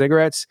smoking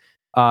cigarettes.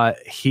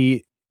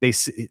 They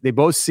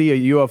both see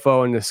a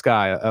UFO in the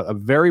sky, a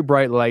very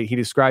bright light. He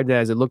described it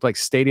as it looked like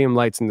stadium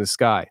lights in the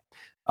sky.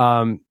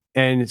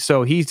 And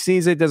so he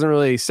sees it, doesn't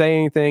really say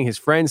anything. His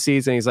friend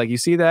sees it, and he's like, "You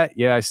see that?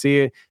 Yeah, I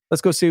see it.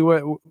 Let's go see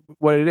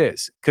what it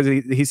is." Because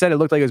he said it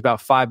looked like it was about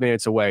 5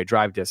 minutes away,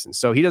 drive distance.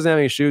 So he doesn't have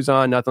any shoes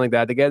on, nothing like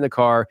that. They get in the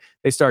car,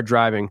 they start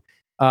driving.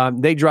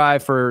 They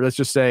drive for, let's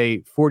just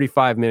say,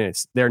 45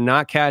 minutes. They're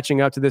not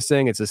catching up to this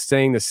thing. It's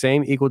staying the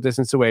same equal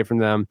distance away from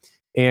them.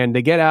 And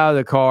they get out of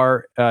the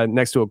car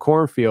next to a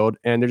cornfield,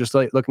 and they're just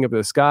like looking up at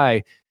the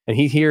sky. And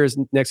he hears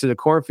next to the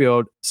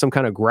cornfield some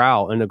kind of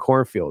growl in the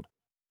cornfield.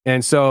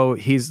 And so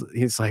he's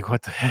like,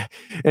 "What the heck?"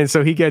 And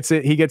so he gets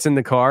in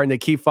the car, and they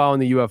keep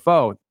following the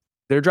UFO.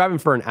 They're driving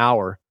for an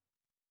hour,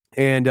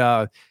 and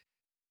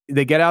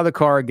they get out of the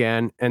car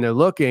again, and they're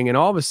looking, and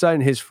all of a sudden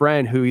his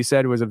friend, who he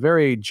said was a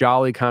very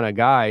jolly kind of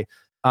guy,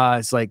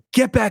 is like,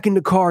 "Get back in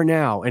the car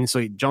now." And so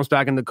he jumps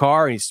back in the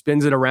car, and he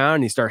spins it around,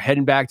 and he starts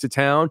heading back to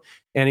town.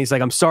 And he's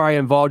like, "I'm sorry I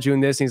involved you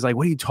in this." And he's like,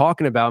 "What are you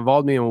talking about?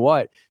 Involved me in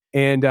what?"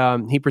 And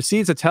he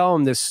proceeds to tell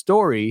him this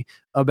story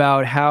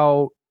about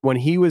how when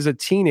he was a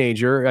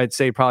teenager, I'd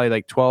say probably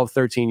like 12,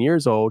 13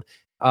 years old,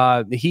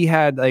 he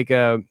had like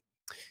a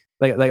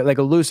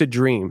lucid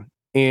dream.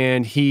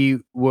 And he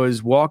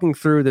was walking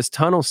through this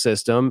tunnel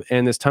system,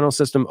 and this tunnel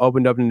system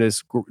opened up in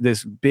this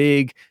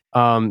big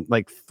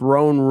like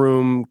throne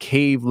room,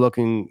 cave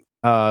looking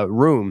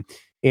room.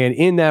 And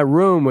in that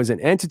room was an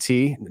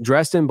entity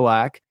dressed in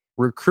black,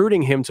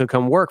 recruiting him to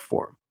come work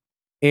for him.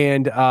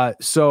 And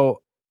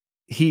so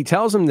he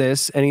tells him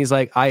this, and he's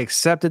like, "I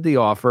accepted the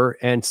offer,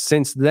 and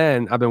since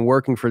then I've been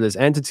working for this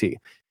entity.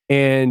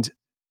 And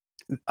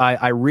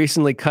I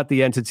recently cut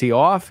the entity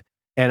off,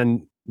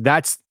 and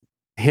that's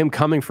him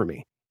coming for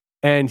me."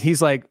 And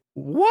he's like,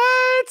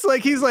 "What?"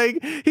 Like he's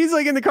like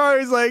in the car.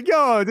 He's like,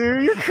 "Yo,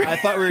 dude, you're crazy." I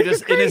thought we were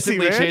just crazy,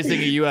 innocently man. chasing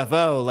a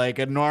UFO, like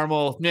a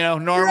normal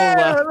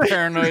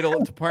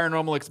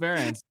paranormal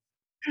experience.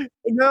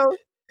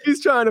 He's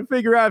trying to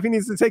figure out if he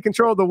needs to take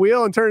control of the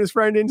wheel and turn his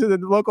friend into the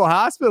local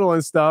hospital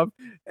and stuff.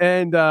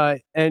 And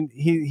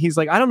he's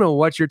like, "I don't know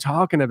what you're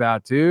talking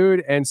about,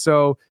 dude." And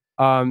so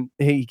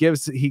he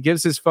gives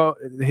his phone.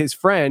 His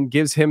friend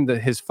gives him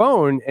his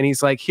phone, and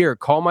he's like, "Here,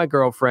 call my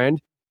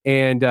girlfriend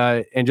and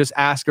just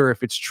ask her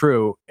if it's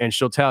true, and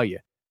she'll tell you."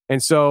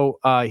 And so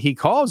he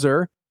calls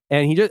her,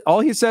 and all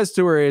he says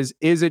to her is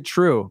it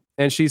true?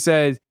 And she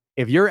said,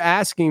 "If you're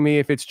asking me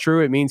if it's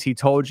true, it means he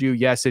told you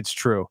yes, it's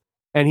true."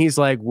 And he's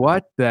like,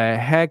 "What the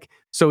heck?"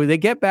 So they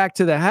get back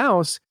to the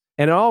house,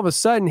 and all of a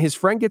sudden, his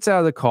friend gets out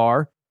of the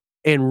car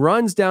and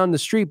runs down the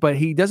street, but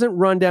he doesn't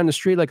run down the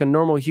street like a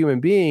normal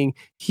human being.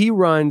 He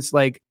runs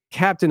like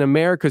Captain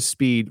America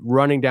speed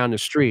running down the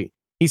street.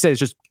 He says,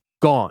 just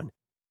gone.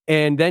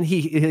 And then he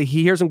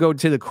hears him go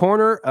to the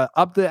corner,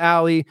 up the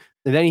alley,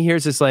 and then he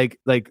hears this like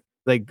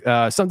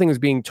something is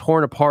being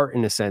torn apart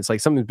in a sense,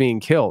 like something's being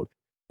killed.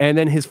 And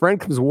then his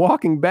friend comes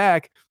walking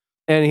back,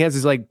 and he has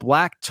this like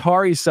black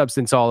tarry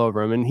substance all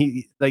over him, and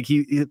he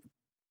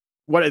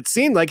what it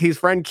seemed like his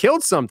friend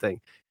killed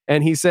something.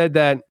 And he said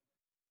that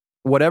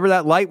whatever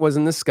that light was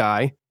in the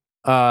sky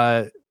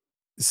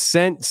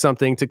sent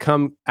something to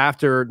come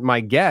after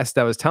my guest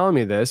that was telling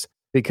me this,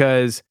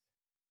 because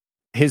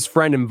his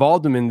friend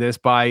involved him in this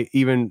by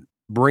even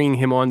bringing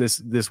him on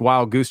this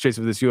wild goose chase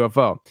with this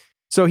UFO.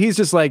 So he's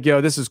just like, yo,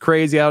 this is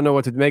crazy. I don't know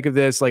what to make of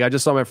this. Like, I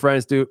just saw my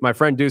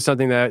friend do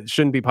something that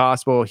shouldn't be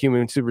possible,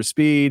 human super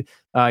speed.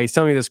 He's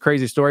telling me this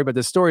crazy story, but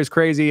this story is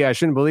crazy. I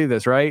shouldn't believe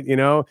this, right? You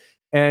know?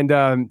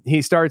 And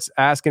he starts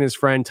asking his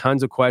friend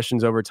tons of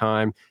questions over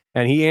time,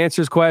 and he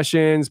answers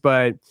questions,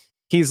 but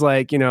he's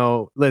like,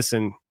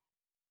 listen,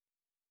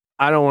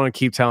 I don't want to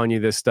keep telling you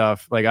this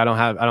stuff. Like,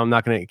 I'm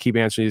not going to keep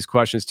answering these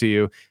questions to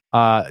you.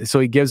 So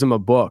he gives him a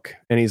book,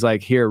 and he's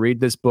like, here, read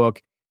this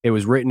book. It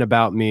was written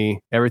about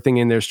me. Everything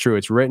in there is true.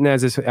 It's written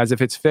as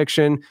if it's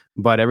fiction,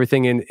 but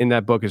everything in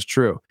that book is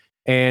true.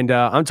 And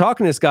I'm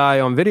talking to this guy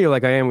on video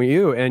like I am with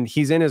you, and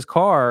he's in his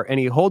car, and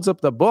he holds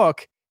up the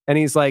book, and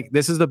he's like,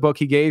 this is the book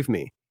he gave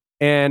me.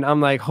 And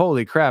I'm like,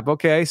 holy crap.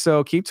 Okay,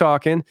 so keep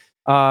talking.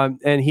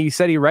 And he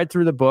said he read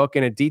through the book,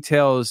 and it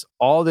details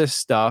all this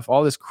stuff,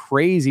 all this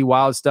crazy,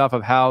 wild stuff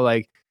of how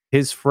like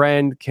his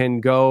friend can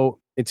goes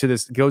to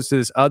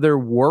this other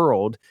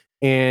world,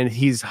 and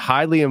he's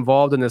highly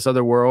involved in this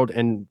other world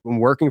and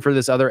working for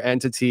this other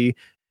entity.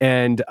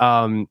 And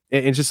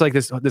it's just like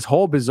this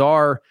whole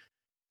bizarre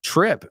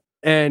trip.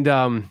 And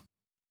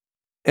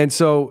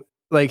so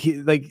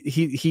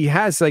he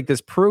has like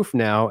this proof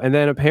now. And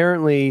then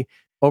apparently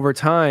over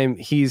time,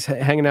 he's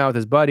hanging out with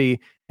his buddy,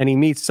 and he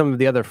meets some of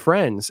the other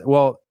friends.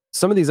 Well,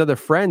 some of these other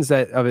friends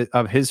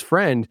of his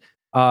friend,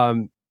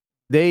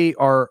 they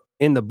are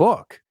in the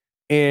book.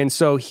 And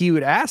so he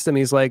would ask them,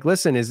 he's like,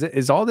 listen,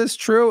 is all this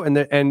true?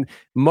 And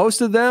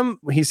most of them,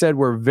 he said,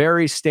 were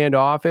very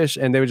standoffish,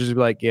 and they would just be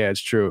like, yeah,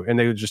 it's true. And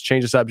they would just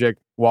change the subject,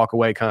 walk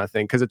away kind of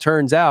thing. Because it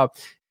turns out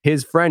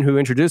his friend who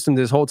introduced him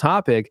to this whole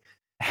topic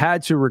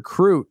had to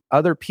recruit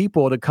other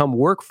people to come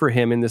work for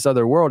him in this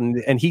other world.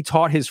 And he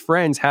taught his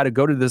friends how to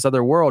go to this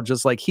other world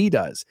just like he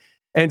does.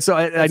 And so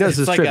I know this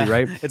is like trippy,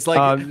 right? It's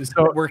like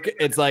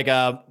it's like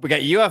we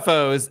got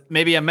UFOs,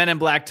 maybe a Men in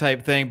Black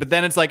type thing, but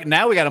then it's like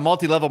now we got a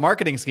multi-level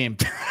marketing scheme.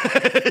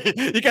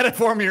 You got to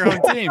form your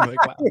own team.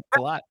 Like, wow, that's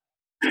a lot.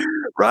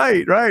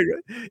 Right.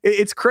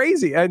 It's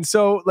crazy. And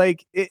so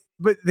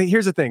but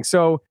here's the thing.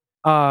 So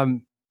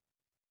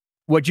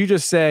what you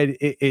just said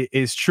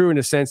is true in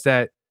the sense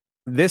that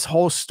this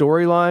whole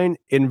storyline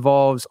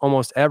involves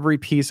almost every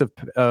piece of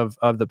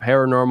the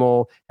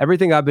paranormal,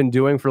 everything I've been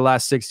doing for the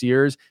last 6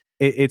 years.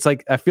 It's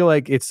like, I feel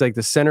like it's like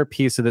the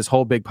centerpiece of this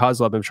whole big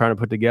puzzle I've been trying to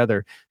put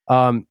together.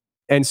 And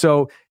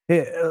so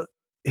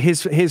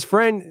his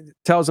friend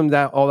tells him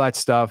that all that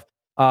stuff.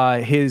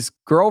 His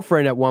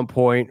girlfriend at one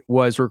point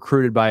was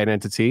recruited by an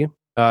entity.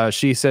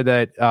 She said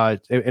that,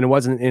 and it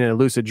wasn't in a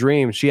lucid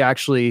dream. She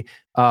actually,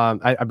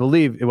 I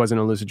believe it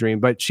wasn't a lucid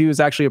dream, but she was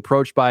actually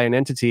approached by an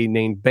entity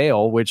named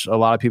Baal, which a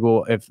lot of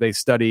people, if they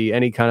study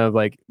any kind of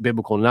like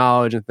biblical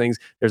knowledge and things,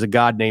 there's a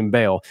god named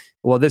Baal.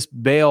 Well, this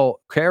Baal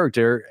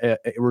character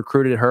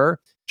recruited her.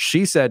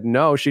 She said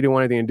no, she didn't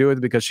want anything to do with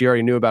it because she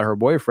already knew about her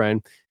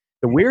boyfriend.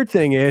 The weird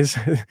thing is,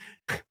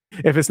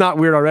 if it's not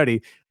weird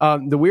already,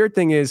 the weird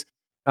thing is,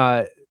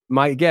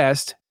 my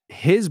guest,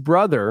 his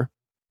brother,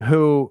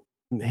 who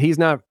he's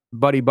not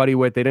buddy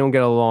with, they don't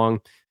get along,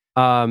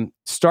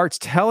 starts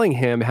telling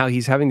him how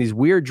he's having these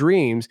weird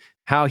dreams,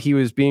 how he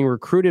was being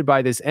recruited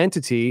by this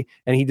entity,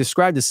 and he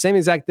described the same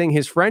exact thing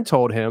his friend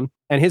told him,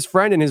 and his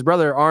friend and his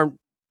brother aren't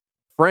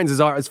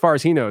friends as far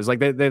as he knows. Like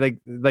they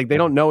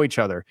don't know each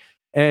other.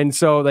 And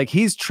so like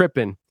he's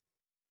tripping.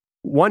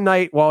 One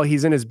night while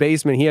he's in his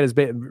basement, he had his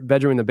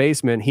bedroom in the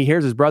basement, he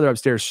hears his brother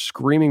upstairs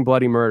screaming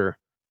bloody murder.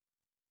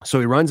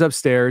 So he runs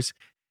upstairs,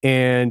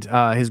 and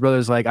his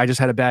brother's like, I just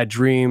had a bad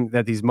dream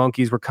that these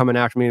monkeys were coming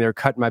after me and they're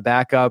cutting my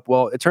back up.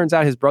 Well, it turns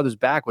out his brother's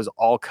back was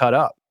all cut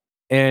up.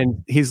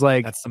 And he's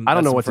like, I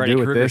don't know what to do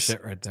with this.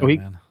 Shit right there, so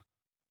man.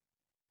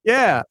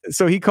 Yeah.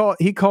 So he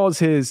calls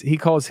his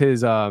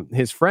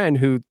friend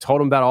who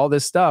told him about all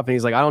this stuff. And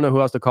he's like, I don't know who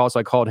else to call. So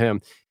I called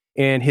him.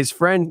 And his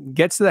friend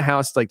gets to the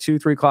house like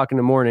 2-3 o'clock in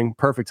the morning,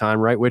 perfect time,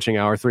 right? Witching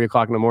hour, 3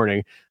 o'clock in the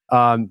morning.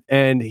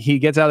 And he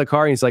gets out of the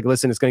car and he's like,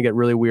 listen, it's going to get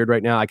really weird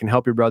right now. I can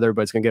help your brother,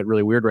 but it's going to get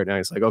really weird right now.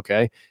 He's like,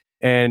 okay.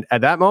 And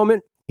at that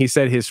moment, he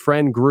said his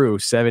friend grew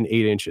 7-8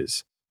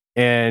 inches.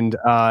 And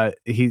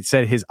he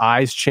said his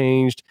eyes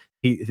changed,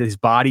 his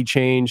body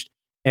changed.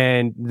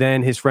 And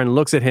then his friend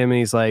looks at him and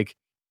he's like,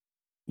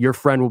 your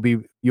friend will be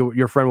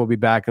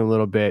back in a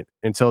little bit.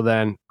 Until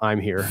then, I'm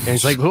here. And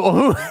he's like,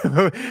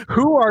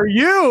 who are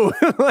you?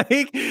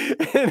 Like,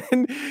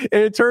 and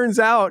it turns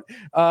out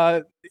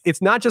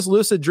it's not just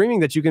lucid dreaming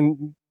that you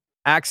can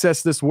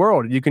access this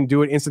world. You can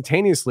do it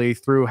instantaneously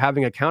through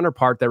having a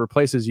counterpart that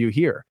replaces you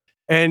here.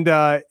 And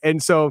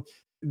so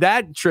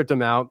that tripped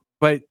him out.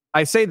 But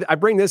I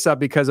bring this up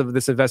because of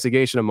this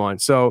investigation I'm on.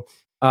 So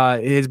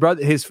his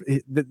brother,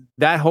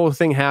 that whole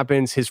thing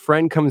happens. His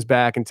friend comes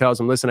back and tells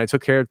him, listen, I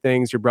took care of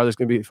things. Your brother's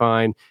going to be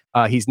fine.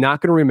 He's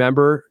not going to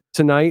remember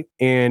tonight,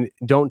 and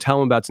don't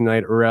tell him about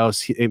tonight or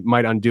else it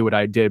might undo what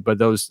I did. But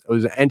those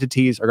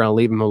entities are going to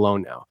leave him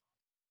alone now.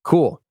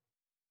 Cool.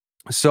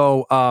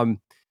 So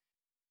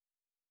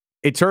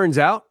it turns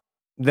out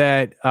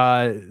that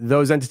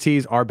those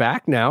entities are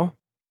back now,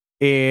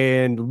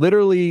 and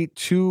literally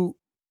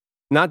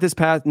not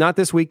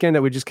this weekend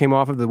that we just came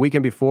off of, the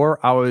weekend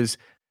before, I was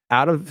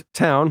out of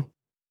town,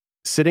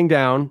 sitting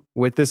down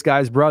with this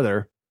guy's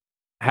brother,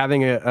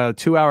 having a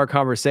 2-hour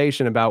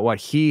conversation about what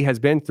he has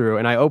been through.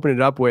 And I opened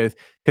it up with,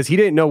 because he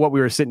didn't know what we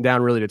were sitting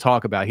down really to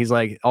talk about. He's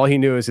like, all he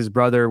knew is his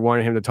brother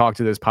wanted him to talk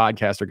to this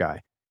podcaster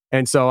guy.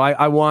 And so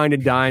I wined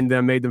and dined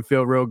them, made them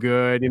feel real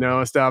good,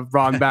 stuff,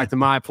 brought them back to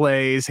my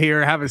place.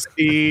 Here, have a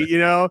seat,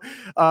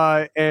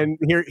 and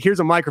here's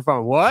a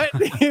microphone. What?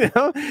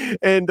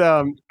 And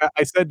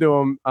I said to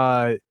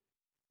him,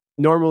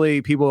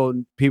 normally people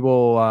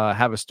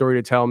have a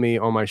story to tell me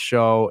on my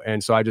show.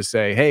 And so I just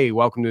say, hey,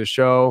 welcome to the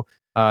show.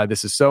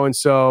 This is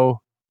so-and-so.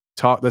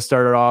 Let's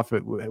start it off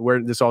at where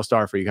did this all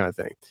start for you, kind of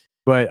thing.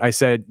 But I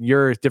said,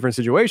 you're a different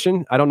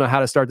situation. I don't know how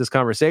to start this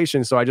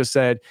conversation. So I just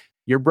said,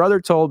 your brother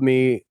told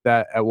me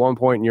that at one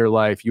point in your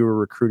life, you were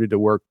recruited to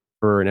work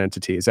for an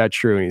entity. Is that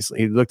true? And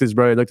he looked at his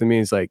brother, looked at me,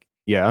 and he's like,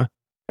 yeah.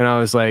 And I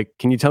was like,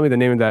 can you tell me the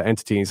name of that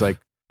entity? And he's like,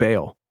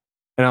 Bail.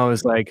 And I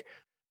was like,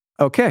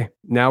 okay,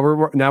 now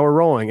we're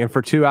rolling. And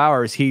for 2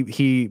 hours,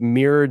 he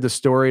mirrored the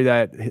story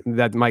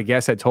that my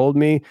guest had told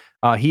me.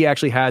 He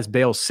actually has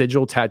Bail's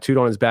sigil tattooed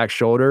on his back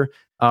shoulder.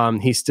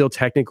 He still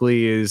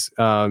technically is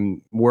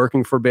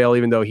working for Bail,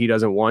 even though he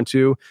doesn't want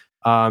to.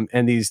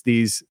 And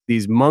these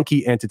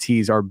monkey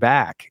entities are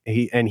back.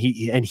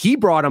 He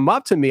brought them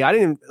up to me. I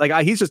didn't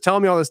he's just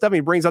telling me all this stuff. And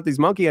he brings up these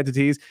monkey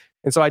entities.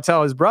 And so I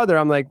tell his brother,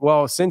 I'm like,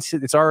 well, since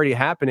it's already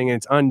happening and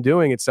it's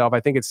undoing itself, I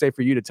think it's safe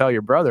for you to tell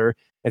your brother.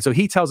 And so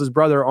he tells his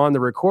brother on the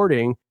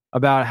recording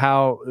about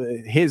how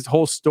his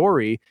whole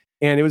story,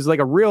 and it was like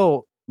a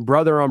real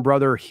brother on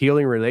brother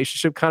healing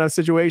relationship kind of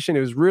situation. It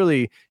was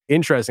really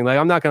interesting. Like,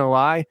 I'm not going to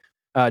lie.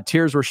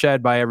 Tears were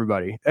shed by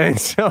everybody. And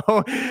so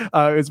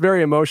it's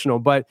very emotional.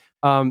 But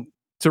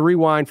to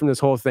rewind from this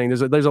whole thing,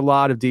 there's a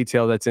lot of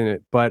detail that's in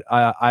it. But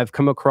I've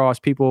come across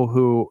people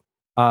who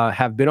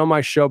have been on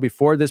my show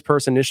before this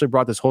person initially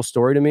brought this whole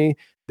story to me.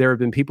 There have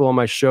been people on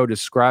my show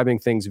describing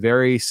things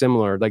very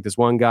similar. Like this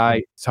one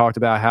guy talked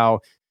about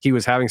how he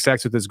was having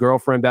sex with his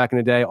girlfriend back in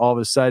the day. All of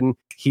a sudden,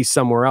 he's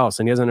somewhere else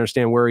and he doesn't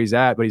understand where he's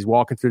at, but he's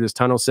walking through this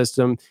tunnel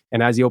system.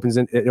 And as it opens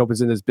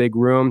in this big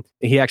room,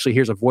 he actually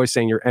hears a voice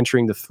saying, you're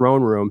entering the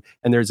throne room.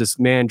 And there's this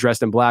man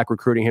dressed in black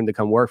recruiting him to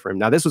come work for him.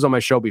 Now, this was on my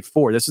show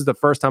before. This is the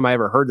first time I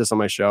ever heard this on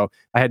my show.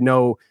 I had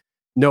no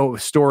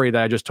story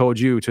that I just told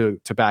you to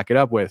back it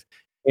up with.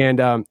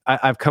 And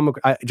I've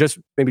just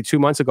maybe 2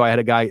 months ago, I had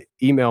a guy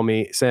email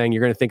me saying,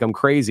 you're going to think I'm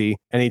crazy.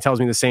 And he tells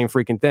me the same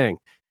freaking thing.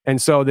 And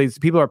so these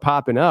people are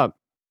popping up.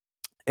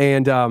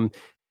 And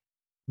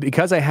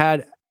because I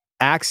had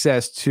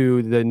access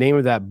to the name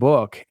of that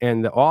book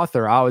and the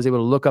author, I was able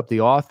to look up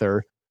the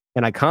author,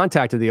 and I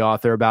contacted the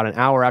author about an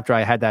hour after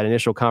I had that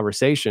initial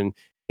conversation.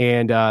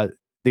 And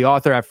the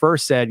author at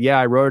first said, yeah,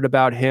 I wrote it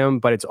about him,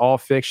 but it's all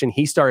fiction.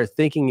 He started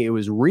thinking it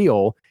was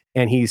real,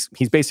 and he's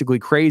basically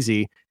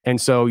crazy. And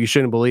so you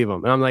shouldn't believe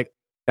him. And I'm like,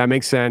 that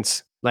makes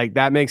sense. Like,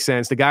 that makes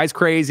sense. The guy's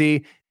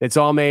crazy. It's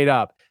all made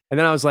up. And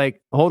then I was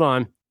like, hold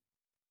on.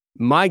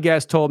 My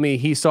guest told me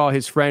he saw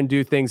his friend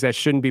do things that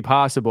shouldn't be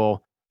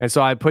possible. And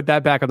so I put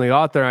that back on the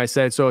author. And I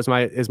said, so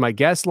is my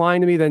guest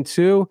lying to me then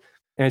too?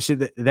 And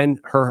then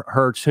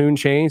her tune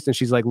changed. And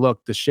she's like,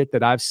 look, the shit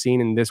that I've seen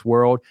in this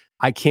world,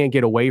 I can't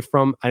get away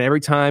from. And every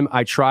time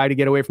I try to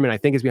get away from it, I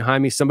think it's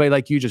behind me. Somebody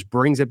like you just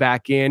brings it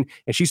back in.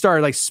 And she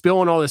started like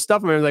spilling all this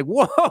stuff. And I was like,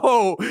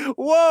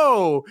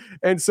 whoa.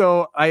 And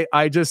so I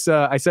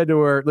said to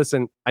her,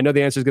 listen, I know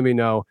the answer is going to be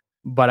no,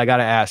 but I got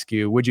to ask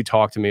you, would you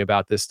talk to me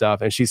about this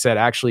stuff? And she said,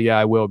 actually, yeah,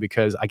 I will,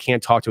 because I I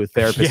can't talk to a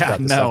therapist about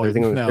this stuff. They're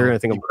going to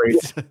think I'm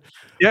crazy.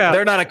 Yeah.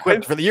 They're not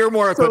equipped for that. You're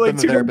more equipped than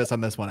the therapist on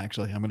this one,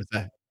 actually, I'm going to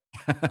say.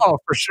 Oh,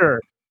 for sure.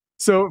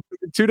 So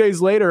 2 days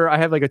later, I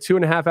have like a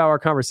 2.5 hour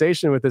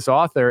conversation with this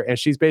author, and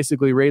she's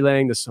basically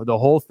relaying the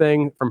whole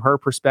thing from her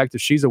perspective.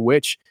 She's a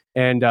witch,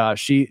 and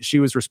she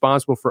was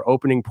responsible for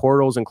opening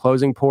portals and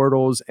closing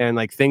portals, and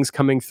like things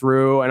coming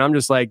through. And I'm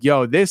just like,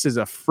 yo, this is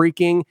a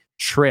freaking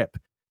trip.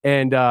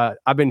 And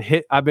I've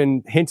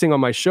been hinting on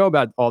my show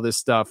about all this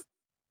stuff,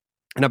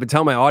 and I've been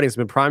telling my audience,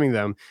 been priming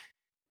them,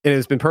 and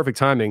it's been perfect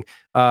timing.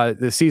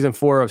 The season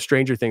 4 of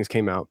Stranger Things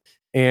came out,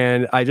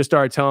 and I just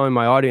started telling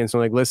my audience, I'm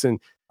like, listen,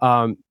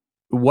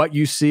 what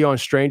you see on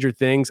Stranger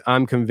Things,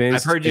 I'm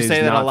convinced I've heard you is say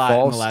that a not lot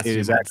false. in the last It few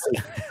is months.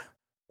 actually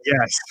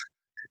yes,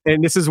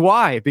 and this is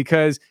why,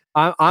 because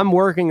I'm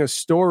working a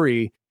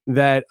story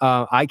that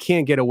I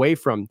can't get away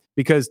from,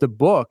 because the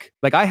book,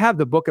 like I have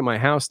the book in my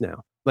house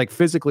now, like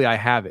physically I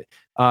have it.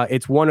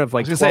 It's one of I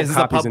like was gonna say, 12 is this a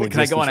copies in public? Can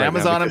I go existence on right now.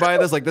 Amazon and buy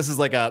this? Like, this is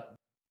like a.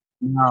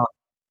 No.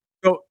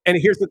 So, and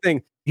here's the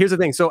thing. Here's the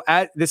thing. So,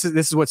 this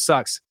is what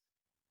sucks.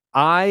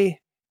 I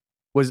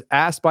was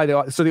asked by the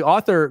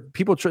author.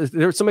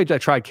 There was somebody that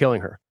tried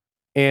killing her,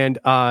 and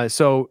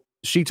so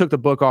she took the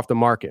book off the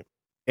market,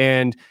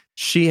 and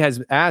she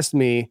has asked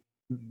me,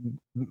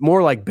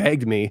 more like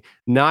begged me,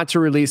 not to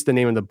release the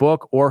name of the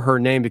book or her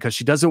name, because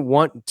she doesn't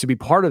want to be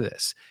part of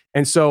this.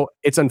 And so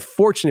it's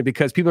unfortunate,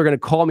 because people are going to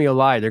call me a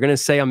liar. They're going to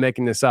say I'm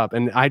making this up,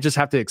 and I just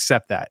have to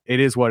accept that it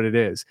is what it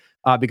is.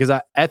 Because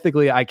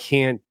ethically, I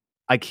can't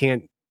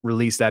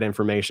release that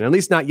information, at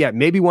least not yet.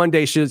 Maybe one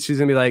day she's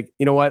gonna be like,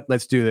 you know what,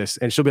 let's do this,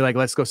 and she'll be like,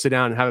 let's go sit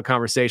down and have a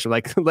conversation.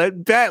 Like,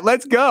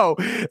 let's go.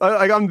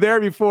 Like, I'm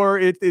there before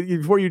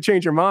you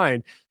change your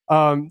mind.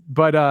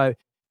 But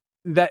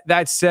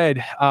that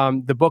said,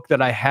 the book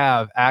that I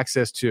have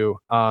access to,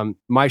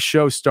 my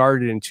show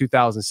started in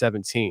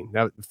 2017.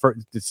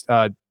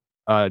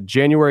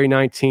 January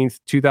 19th,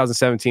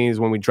 2017 is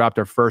when we dropped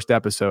our first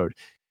episode,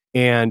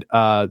 and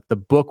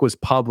the book was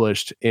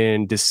published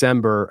in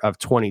December of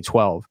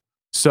 2012.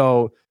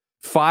 So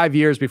 5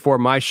 years before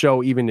my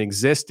show even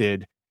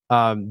existed,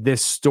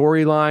 this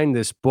storyline,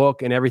 this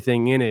book, and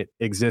everything in it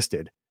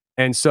existed.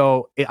 And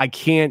so I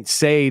can't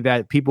say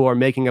that people are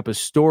making up a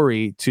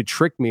story to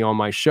trick me on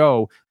my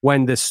show,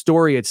 when the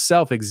story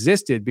itself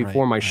existed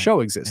before my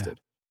show existed,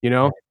 you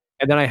know? Right.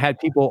 And then I had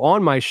people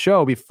on my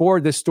show before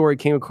this story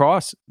came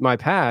across my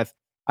path.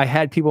 I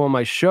had people on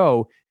my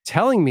show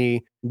telling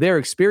me their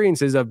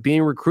experiences of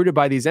being recruited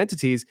by these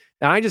entities.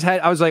 And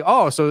I was like,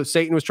 oh, so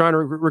Satan was trying to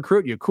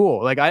recruit you.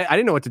 Cool. Like, I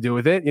didn't know what to do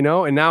with it, you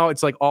know? And now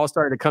it's like all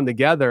starting to come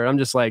together. I'm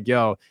just like,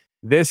 yo,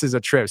 this is a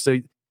trip. So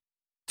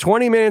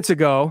 20 minutes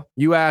ago,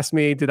 you asked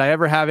me, did I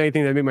ever have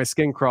anything that made my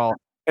skin crawl?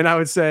 And I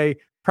would say,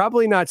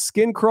 probably not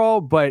skin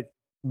crawl, but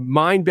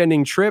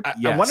mind-bending trip.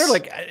 Yes. I wonder,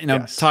 like,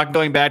 Yes.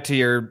 going back to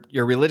your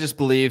religious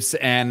beliefs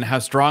and how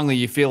strongly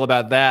you feel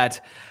about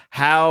that.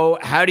 How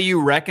do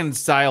you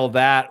reconcile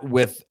that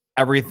with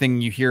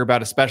everything you hear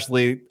about,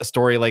 especially a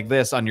story like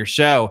this on your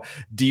show?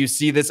 Do you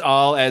see this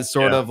all as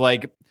sort of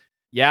like,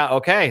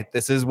 okay,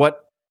 this is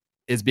what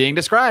is being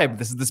described.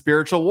 This is the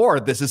spiritual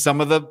war. This is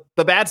some of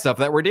the bad stuff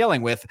that we're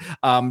dealing with.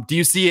 Do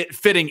you see it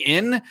fitting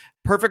in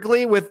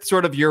perfectly with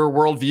sort of your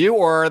worldview,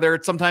 or are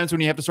there sometimes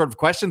when you have to sort of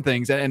question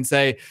things and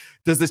say,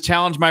 does this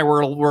challenge my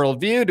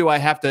worldview? Do I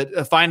have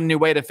to find a new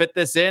way to fit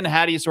this in?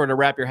 How do you sort of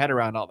wrap your head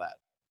around all that?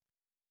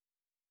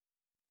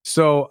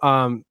 So,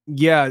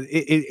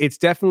 it's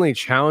definitely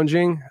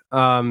challenging.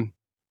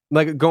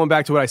 Like, going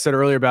back to what I said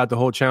earlier about the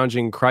whole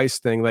challenging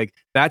Christ thing, like,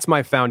 that's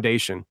my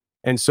foundation.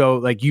 And so,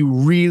 like, you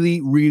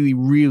really, really,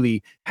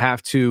 really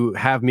have to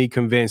have me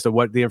convinced of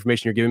what the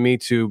information you're giving me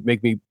to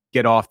make me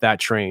get off that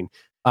train.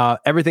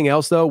 Everything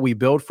else, though, we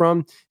build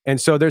from.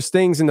 And so there's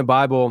things in the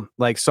Bible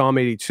like Psalm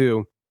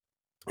 82.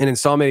 And in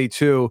Psalm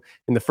 82,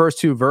 in the first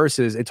 2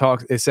 verses, it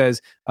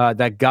says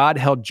that God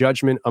held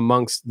judgment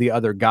amongst the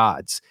other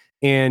gods.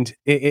 And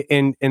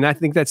I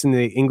think that's in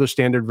the English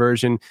Standard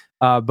Version.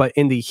 But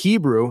in the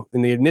Hebrew,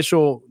 in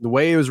the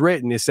way it was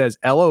written, it says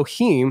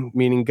Elohim,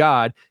 meaning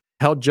God,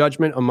 held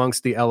judgment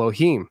amongst the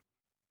Elohim.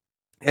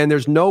 And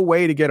there's no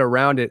way to get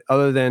around it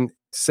other than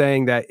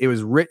saying that it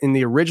was written in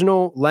the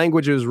original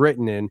language it was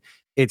written in.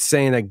 It's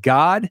saying that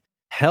God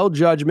held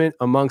judgment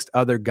amongst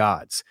other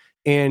gods.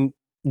 And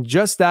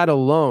just that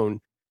alone,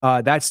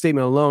 that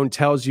statement alone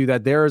tells you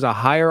that there is a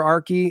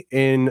hierarchy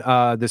in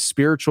the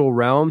spiritual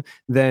realm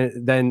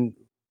than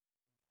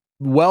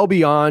well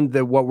beyond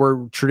what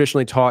we're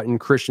traditionally taught in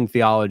Christian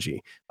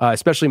theology,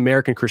 especially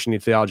American Christian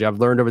theology. I've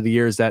learned over the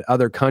years that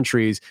other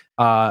countries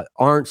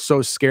aren't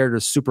so scared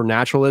of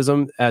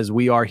supernaturalism as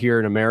we are here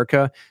in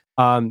America.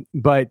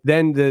 But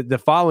then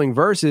the following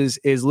verses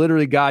is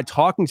literally God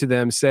talking to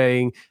them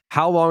saying,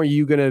 how long are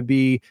you going to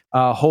be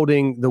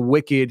holding the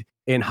wicked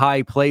in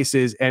high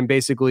places, and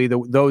basically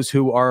those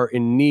who are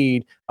in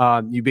need,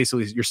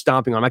 you're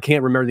stomping on. I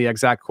can't remember the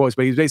exact quotes,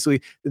 but he's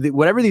basically,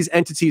 whatever these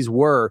entities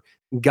were,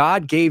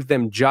 God gave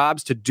them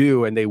jobs to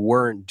do and they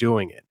weren't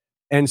doing it.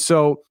 And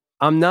so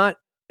I'm not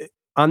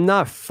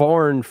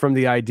foreign from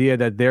the idea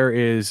that there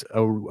is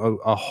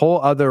a whole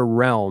other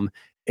realm,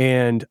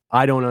 and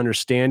I don't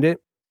understand it.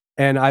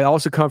 And I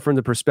also come from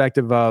the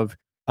perspective of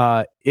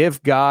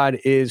If God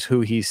is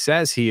who he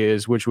says he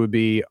is, which would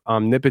be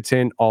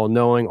omnipotent, all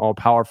knowing, all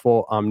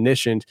powerful,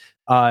 omniscient,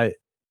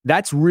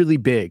 that's really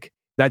big.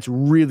 That's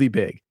really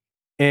big.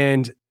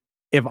 And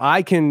if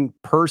I can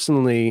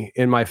personally,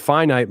 in my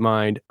finite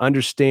mind,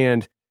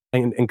 understand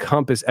and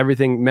encompass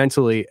everything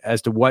mentally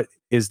as to what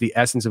is the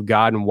essence of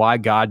God and why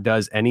God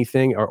does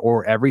anything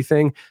or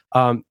everything,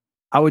 I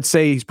would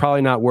say he's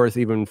probably not worth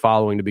even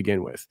following to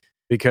begin with,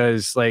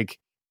 because like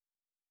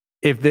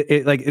if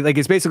like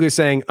it's basically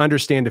saying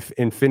understand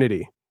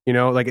infinity,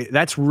 like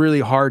that's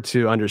really hard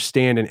to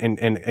understand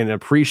and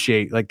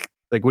appreciate. Like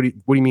what do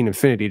you mean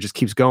infinity? It just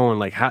keeps going.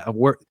 Like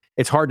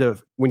it's hard to,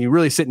 when you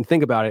really sit and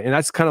think about it. And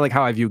that's kind of like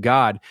how I view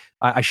God.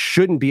 I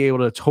shouldn't be able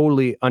to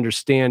totally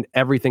understand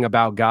everything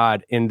about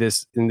God in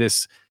this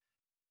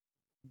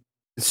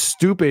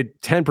stupid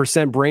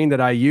 10% brain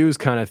that I use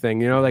kind of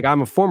thing. Like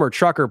I'm a former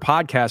trucker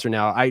podcaster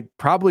now. I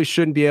probably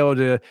shouldn't be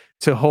able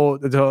to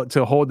hold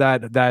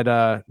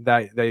that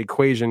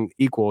equation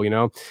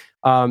equal.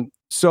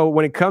 So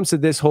when it comes to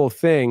this whole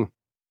thing,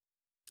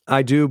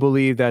 I do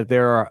believe that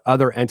there are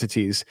other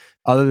entities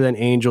other than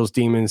angels,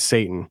 demons,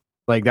 Satan.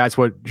 Like that's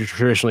what you're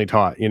traditionally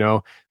taught.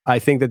 I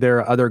think that there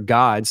are other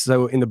gods.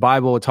 So in the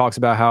Bible, it talks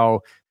about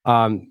how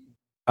um,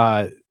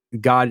 uh,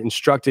 God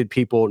instructed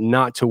people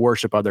not to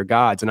worship other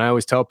gods. And I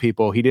always tell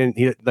people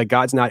like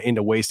God's not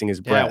into wasting his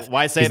breath.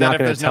 Why say He's that not if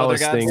gonna there's no tell other us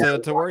gods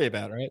things. to worry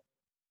about, right?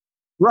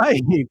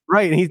 Right,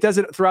 right. And he does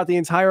it throughout the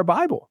entire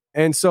Bible.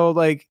 And so,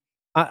 like,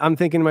 I'm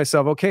thinking to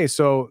myself, okay,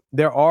 so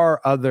there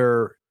are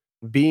other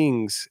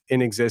beings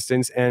in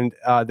existence, and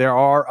there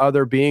are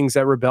other beings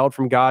that rebelled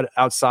from God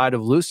outside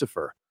of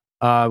Lucifer.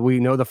 We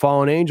know the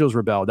fallen angels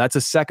rebelled. That's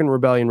a second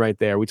rebellion right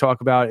there. We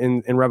talk about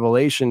in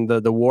Revelation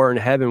the war in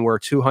heaven where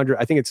 200,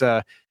 I think it's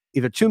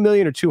either 2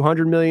 million or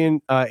 200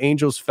 million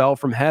angels fell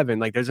from heaven.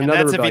 Like there's another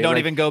that's rebellion. if you don't like,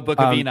 even go Book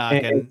of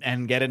Enoch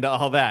and get into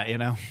all that.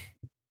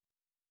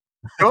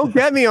 Don't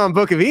get me on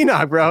Book of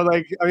Enoch, bro.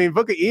 Like, I mean,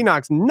 Book of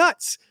Enoch's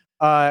nuts.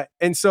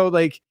 And so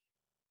like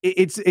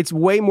it's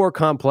way more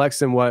complex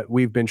than what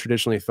we've been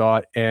traditionally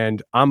thought.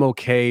 And I'm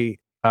okay.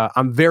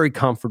 I'm very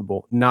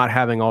comfortable not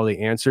having all the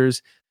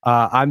answers.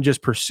 I'm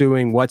just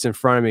pursuing what's in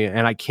front of me,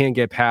 and I can't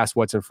get past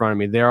what's in front of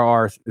me. There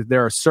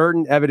are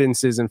certain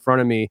evidences in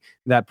front of me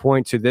that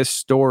point to this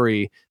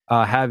story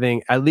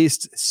having at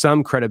least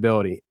some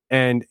credibility.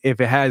 And if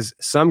it has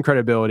some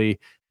credibility,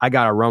 I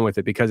got to run with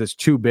it because it's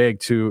too big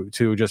to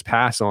just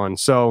pass on.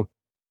 So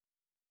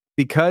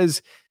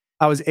because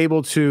I was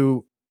able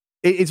to,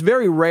 it's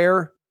very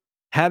rare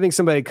having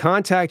somebody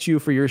contact you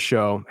for your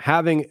show,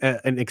 having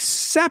an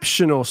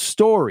exceptional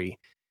story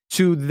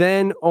to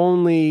then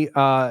only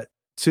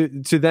to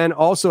then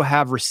also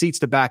have receipts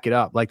to back it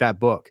up, like that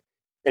book.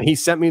 And he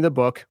sent me the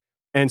book.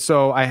 And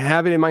so I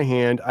have it in my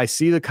hand. I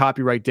see the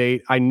copyright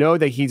date. I know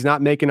that he's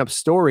not making up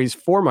stories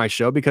for my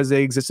show because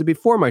they existed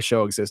before my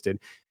show existed.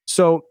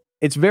 So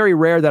it's very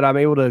rare that I'm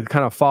able to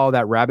kind of follow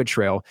that rabbit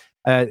trail.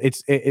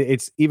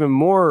 It's even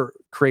more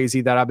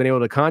crazy that I've been able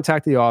to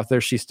contact the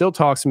author. She still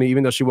talks to me,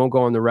 even though she won't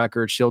go on the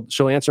record.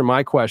 She'll answer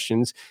my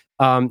questions.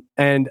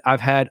 And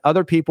I've had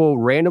other people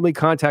randomly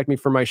contact me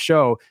for my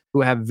show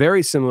who have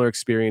very similar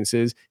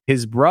experiences.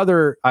 His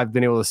brother, I've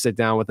been able to sit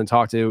down with and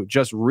talk to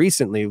just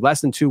recently,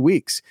 less than 2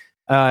 weeks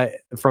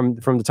from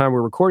the time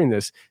we're recording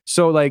this.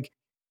 So like,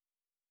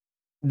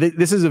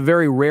 this is a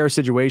very rare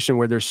situation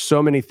where there's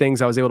so many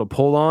things I was able to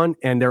pull on,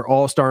 and they're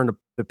all starting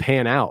to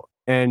pan out.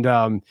 And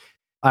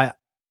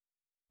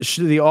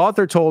the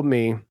author told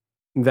me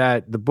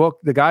that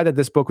the guy that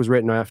this book was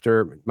written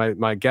after,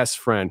 my guest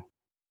friend,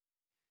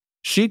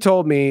 she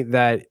told me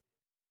that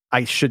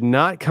I should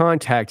not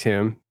contact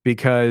him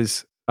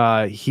because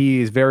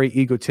he is very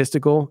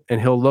egotistical, and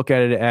he'll look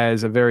at it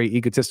as a very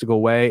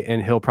egotistical way,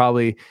 and he'll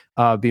probably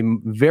be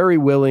very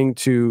willing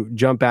to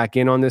jump back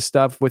in on this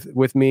stuff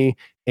with me.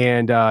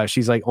 And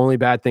she's like, only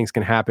bad things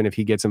can happen if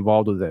he gets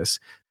involved with this.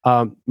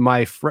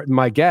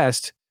 My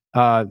guest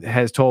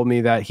has told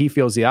me that he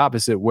feels the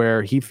opposite,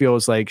 where he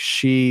feels like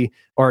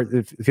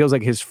it feels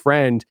like his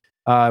friend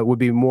would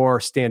be more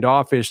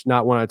standoffish,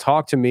 not want to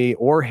talk to me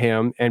or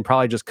him, and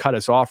probably just cut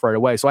us off right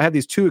away. So I have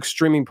these two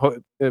extreme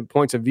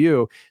points of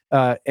view,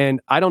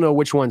 and I don't know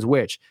which one's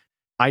which.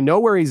 I know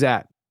where he's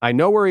at. I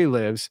know where he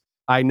lives.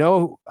 I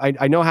know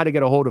how to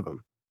get a hold of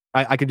him.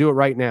 I could do it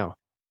right now,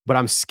 but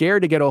I'm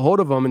scared to get a hold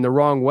of him in the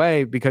wrong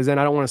way, because then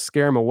I don't want to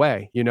scare him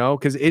away,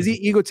 because is he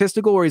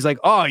egotistical where he's like,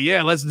 oh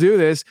yeah, let's do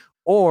this?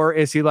 Or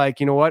is he like,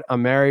 you know what?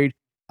 I'm married.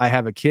 I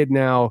have a kid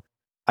now.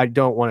 I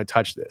don't want to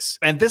touch this.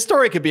 And this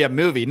story could be a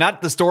movie,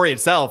 not the story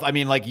itself. I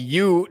mean, like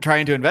you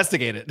trying to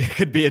investigate it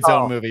could be its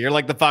own movie. You're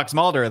like the Fox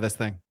Mulder of this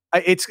thing.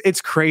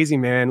 It's crazy,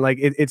 man. Like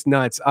it's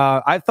nuts.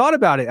 I thought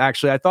about it,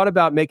 actually. I thought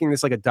about making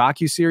this like a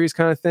docuseries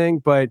kind of thing,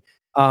 but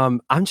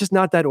I'm just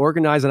not that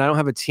organized, and I don't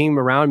have a team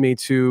around me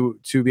to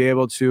be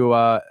able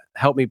to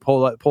help me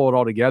pull it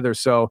all together.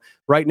 So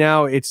right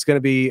now it's going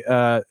to be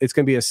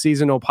a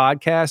seasonal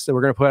podcast, and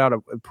we're going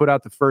to put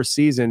out the first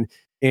season,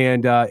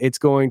 and it's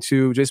going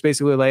to just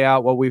basically lay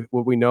out what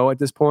we know at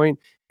this point,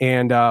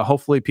 and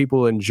hopefully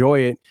people enjoy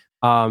it.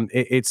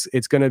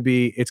 It's gonna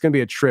be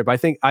a trip.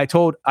 I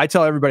tell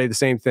everybody the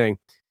same thing.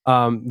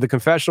 The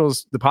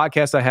Confessionals, the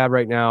podcast I have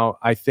right now,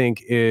 I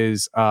think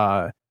is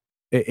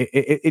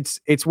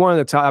it's one of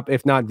the top,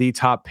 if not the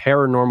top,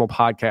 paranormal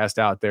podcast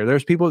out there.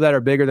 There's people that are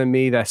bigger than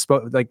me that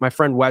spoke, like my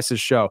friend Wes's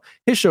show.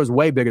 His show is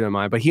way bigger than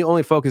mine, but he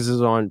only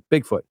focuses on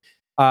Bigfoot.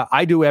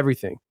 I do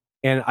everything,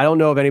 and I don't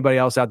know of anybody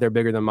else out there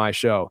bigger than my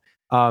show.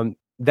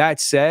 That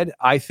said,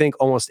 I think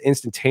almost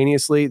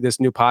instantaneously this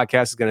new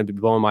podcast is going to be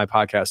blowing my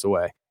podcast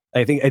away.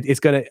 I think it's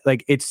going to,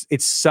 like, it's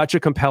such a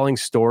compelling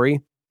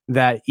story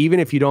that even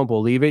if you don't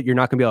believe it, you're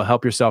not going to be able to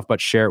help yourself but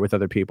share it with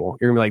other people.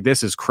 You're going to be like,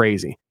 this is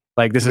crazy.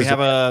 Like, this Do we is have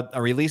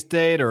a release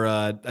date or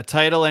a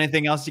title?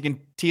 Anything else you can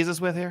tease us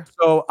with here?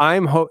 So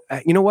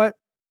you know what?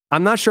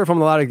 I'm not sure if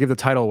I'm allowed to give the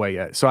title away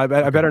yet. So I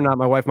better not.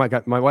 My wife might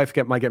get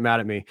mad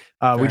at me.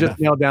 We just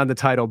nailed down the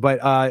title. But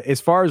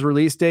as far as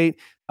release date,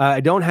 I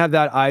don't have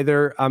that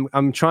either.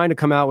 I'm trying to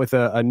come out with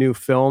a new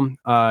film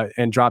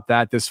and drop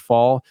that this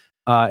fall.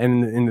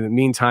 And in the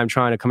meantime,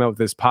 trying to come out with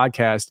this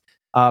podcast.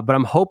 But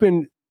I'm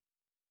hoping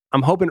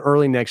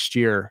early next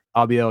year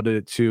I'll be able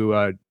to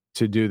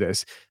do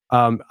this.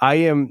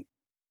 I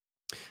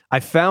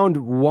found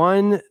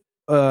one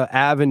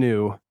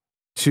avenue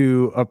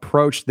to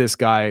approach this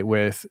guy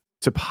with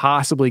to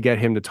possibly get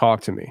him to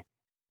talk to me.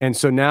 And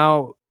so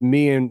now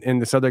me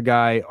and this other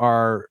guy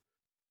are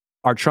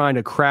trying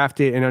to craft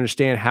it and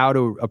understand how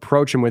to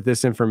approach him with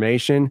this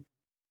information,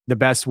 the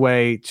best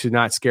way to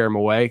not scare him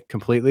away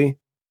completely.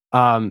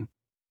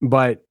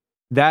 But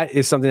that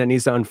is something that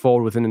needs to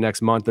unfold within the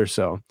next month or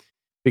so,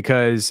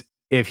 because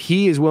if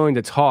he is willing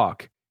to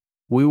talk,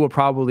 we will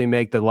probably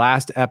make the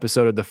last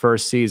episode of the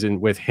first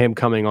season with him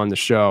coming on the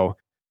show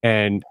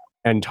and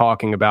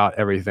talking about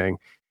everything.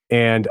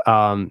 And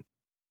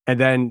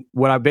then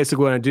what I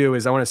basically want to do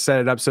is I want to set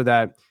it up so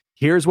that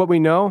here's what we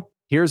know.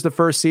 Here's the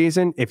first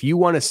season. If you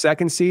want a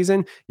second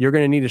season, you're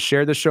going to need to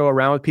share the show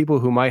around with people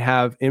who might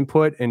have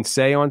input and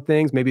say on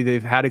things. Maybe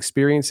they've had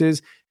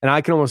experiences. And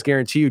I can almost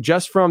guarantee you,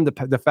 just from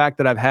the fact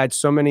that I've had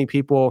so many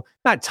people,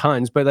 not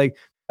tons, but like,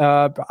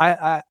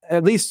 I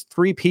at least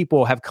 3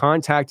 people have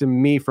contacted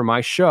me for my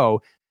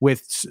show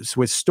with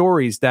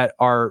stories that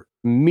are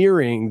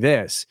mirroring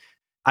this.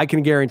 I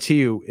can guarantee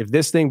you, if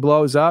this thing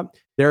blows up,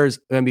 there's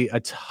going to be a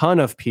ton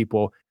of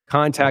people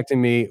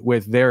contacting me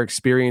with their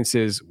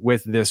experiences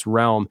with this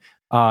realm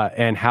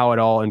and how it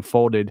all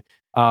unfolded.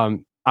 I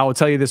will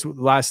tell you this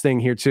last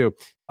thing here too.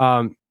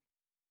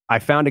 I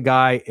found a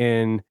guy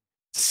in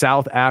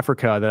South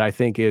Africa that I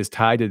think is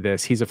tied to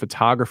this. He's a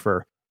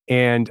photographer,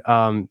 and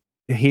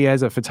he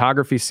has a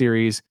photography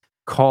series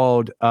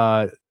called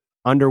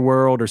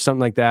Underworld or something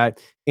like that.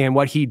 And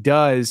what he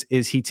does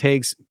is he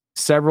takes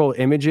several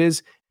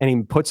images and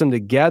he puts them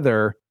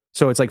together.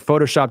 So it's like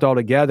photoshopped all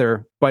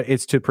together, but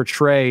it's to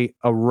portray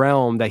a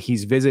realm that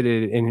he's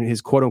visited in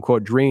his quote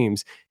unquote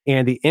dreams.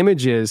 And the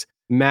images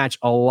match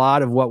a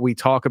lot of what we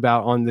talk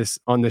about on this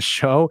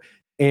show.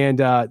 And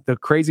the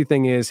crazy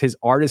thing is his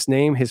artist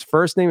name, his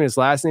first name and his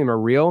last name are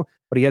real,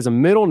 but he has a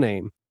middle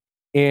name.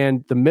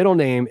 And the middle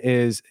name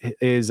is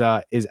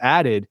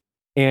added,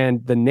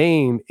 and the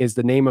name is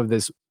the name of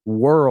this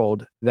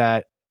world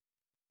that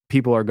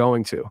people are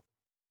going to.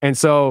 And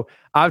so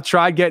I've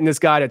tried getting this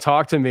guy to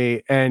talk to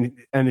me, and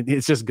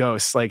it's just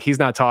ghosts. Like, he's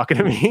not talking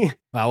to me.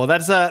 Wow, well,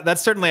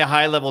 that's certainly a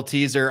high level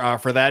teaser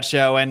for that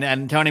show.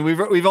 And Tony,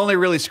 we've only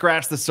really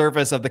scratched the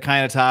surface of the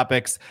kind of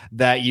topics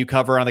that you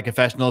cover on the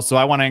Confessionals. So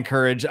I want to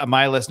encourage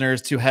my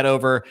listeners to head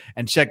over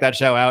and check that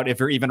show out if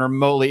you're even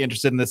remotely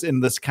interested in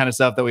this kind of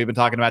stuff that we've been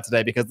talking about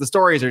today, because the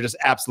stories are just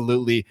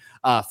absolutely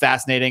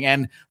fascinating.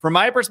 And from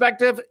my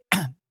perspective,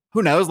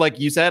 who knows? Like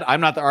you said,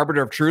 I'm not the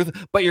arbiter of truth,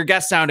 but your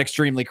guests sound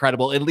extremely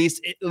credible. At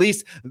least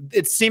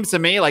it seems to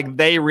me like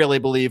they really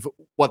believe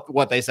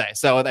what they say.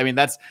 So, I mean,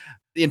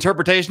 the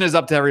interpretation is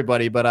up to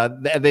everybody,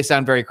 but they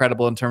sound very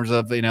credible in terms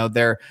of,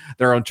 their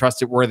own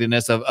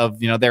trustworthiness of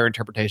their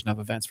interpretation of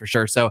events, for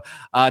sure. So,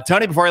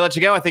 Tony, before I let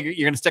you go, I think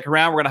you're going to stick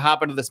around. We're going to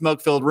hop into the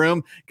smoke-filled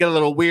room, get a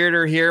little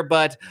weirder here,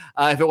 but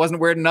if it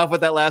wasn't weird enough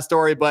with that last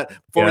story, but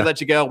before we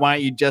let you go, why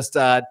don't you just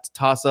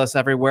toss us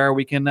everywhere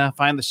we can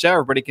find the show, how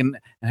everybody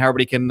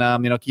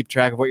can keep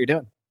track of what you're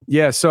doing.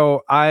 Yeah,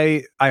 so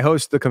I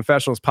host the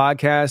Confessionals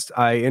podcast.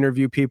 I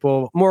interview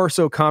people, more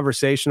so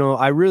conversational.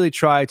 I really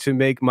try to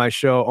make my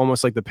show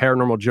almost like the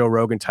paranormal Joe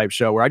Rogan type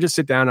show, where I just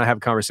sit down and I have a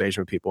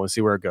conversation with people and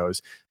see where it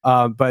goes.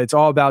 But it's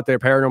all about their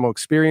paranormal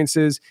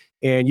experiences,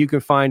 and you can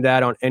find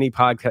that on any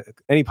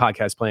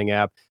podcast playing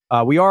app.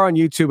 We are on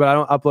YouTube, but I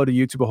don't upload to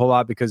YouTube a whole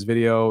lot because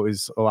video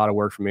is a lot of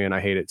work for me and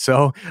I hate it.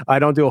 So I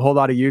don't do a whole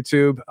lot of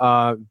YouTube,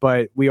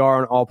 but we are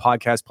on all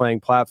podcast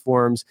playing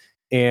platforms.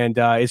 And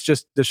it's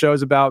just, the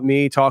show's about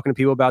me talking to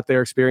people about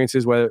their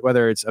experiences,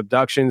 whether it's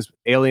abductions,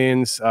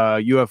 aliens,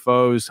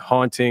 UFOs,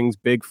 hauntings,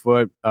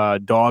 Bigfoot,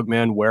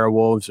 dogmen,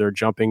 werewolves, or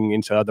jumping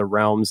into other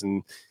realms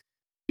and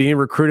being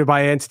recruited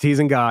by entities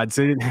and gods.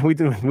 We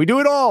do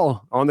it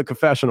all on the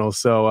Confessionals.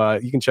 So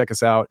you can check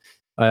us out.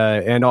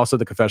 And also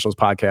the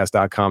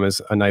confessionalspodcast.com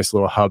is a nice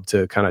little hub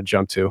to kind of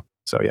jump to.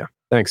 So yeah,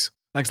 thanks.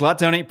 Thanks a lot,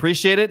 Tony.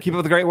 Appreciate it. Keep up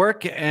with the great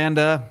work. And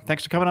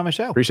thanks for coming on my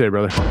show. Appreciate it,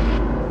 brother.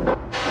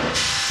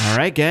 All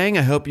right, gang.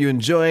 I hope you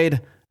enjoyed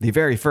the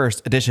very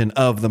first edition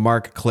of the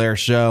Mark Claire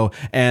Show.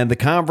 And the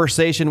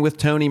conversation with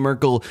Tony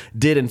Merkel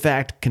did, in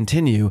fact,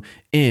 continue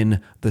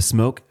in the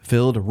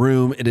smoke-filled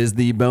room. It is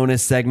the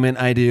bonus segment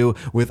I do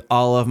with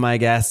all of my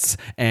guests,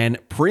 and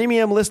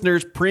premium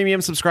listeners, premium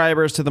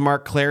subscribers to the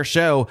Mark Claire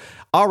Show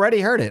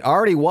already heard it,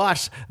 already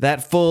watched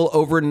that full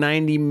over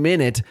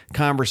 90-minute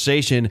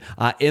conversation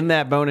in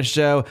that bonus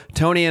show.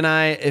 Tony and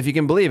I, if you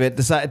can believe it,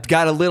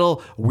 got a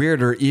little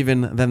weirder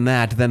even than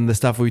the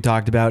stuff we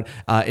talked about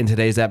in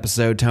today's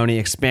episode. Tony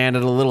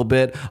expanded a little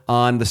bit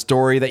on the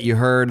story that you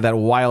heard, that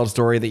wild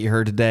story that you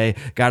heard today,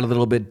 got a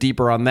little bit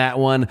deeper on that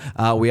one.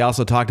 We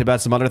also talked about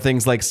some other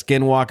things like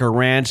Skinwalker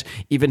Ranch,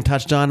 even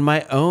touched on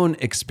my own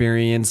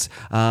experience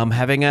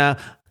having a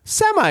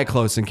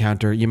semi-close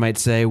encounter, you might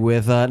say,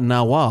 with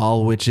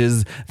Nawal, which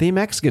is the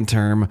Mexican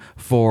term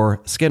for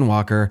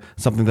skinwalker,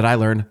 something that I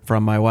learned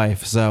from my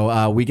wife.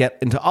 So we get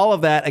into all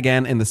of that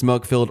again in the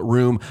smoke-filled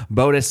room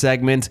bonus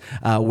segment,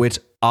 which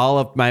all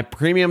of my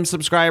premium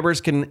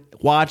subscribers can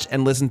watch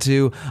and listen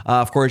to.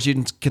 Of course,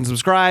 you can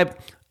subscribe.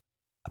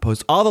 I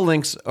post all the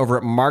links over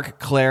at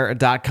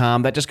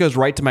markclaire.com. That just goes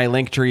right to my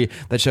link tree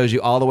that shows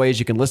you all the ways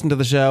you can listen to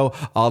the show,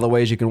 all the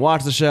ways you can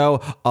watch the show,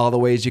 all the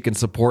ways you can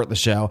support the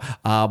show.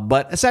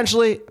 But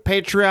essentially,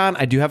 Patreon,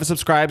 I do have a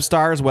subscribe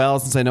star as well,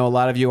 since I know a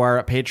lot of you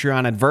are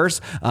Patreon adverse.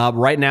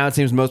 Right now, it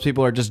seems most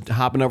people are just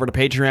hopping over to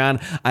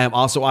Patreon. I am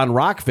also on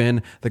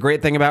Rockfin. The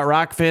great thing about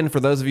Rockfin, for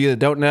those of you that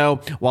don't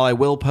know, while I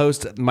will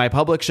post my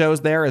public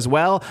shows there as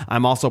well,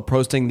 I'm also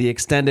posting the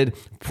extended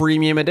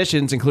premium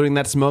editions, including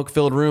that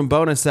smoke-filled room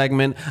bonus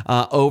segment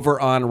over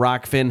on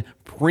Rockfin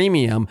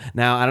Premium.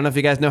 Now, I don't know if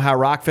you guys know how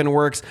Rockfin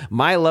works.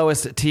 My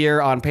lowest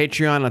tier on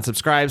Patreon on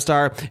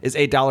Subscribestar is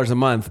 $8 a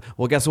month.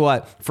 Well, guess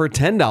what? For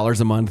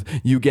 $10 a month,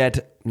 you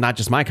get not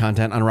just my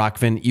content on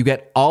Rockfin, you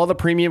get all the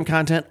premium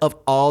content of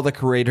all the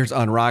creators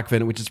on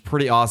Rockfin, which is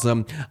pretty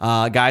awesome.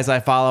 Guys I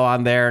follow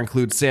on there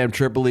include Sam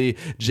Tripoli,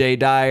 Jay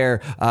Dyer,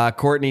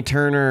 Courtney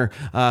Turner,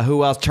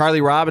 who else?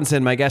 Charlie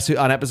Robinson, my guest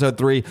on episode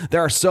 3.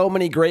 There are so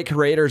many great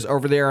creators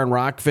over there on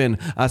Rockfin.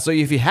 So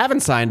if you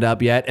haven't signed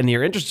up yet and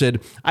you're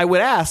interested, I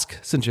would ask,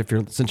 since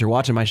you're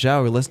watching my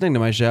show or listening to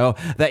my show,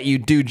 that you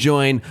do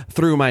join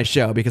through my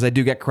show, because I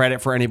do get credit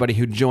for anybody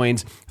who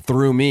joins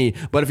through me.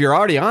 But if you're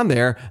already on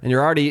there and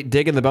you're already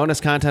digging the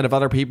bonus content of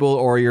other people,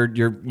 or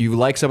you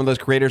like some of those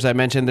creators I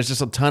mentioned, there's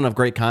just a ton of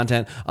great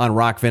content on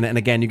Rockfin. And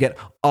again, you get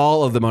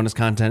all of the bonus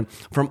content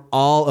from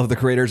all of the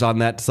creators on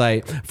that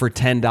site for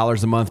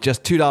 $10 a month,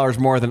 just $2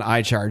 more than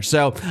I charge.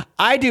 So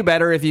I do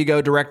better if you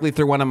go directly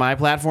through one of my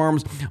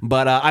platforms,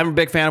 but I'm a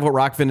big fan of what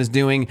Rockfin is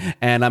doing,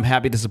 and I'm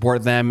happy to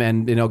support them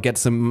and get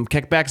some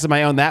kickbacks of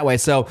my own that way.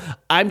 So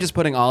I'm just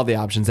putting all the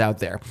options out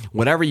there.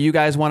 Whatever you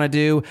guys want to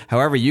do,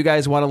 however you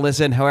guys want to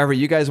listen, however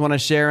you guys want to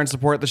share and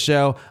support the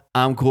show,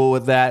 I'm cool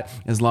with that,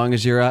 as long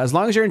as you're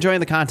enjoying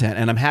the content.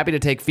 And I'm happy to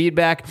take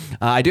feedback.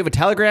 I do have a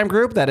Telegram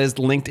group that is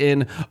linked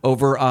in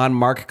over on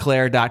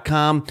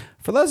markclaire.com.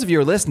 For those of you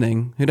who are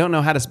listening who don't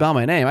know how to spell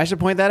my name, I should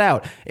point that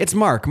out. It's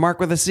Mark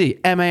with a C,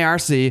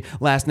 M-A-R-C,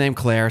 last name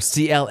Claire,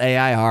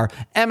 C-L-A-I-R,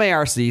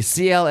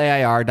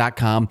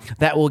 MARCCLAIR.com.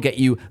 That will get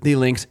you the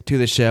links to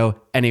the show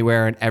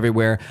anywhere and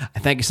everywhere. I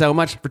thank you so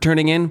much for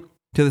tuning in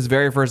to this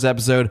very first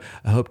episode.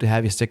 I hope to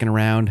have you sticking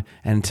around.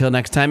 And until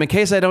next time, in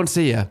case I don't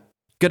see you,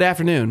 good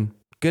afternoon,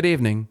 good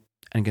evening,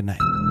 and good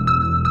night.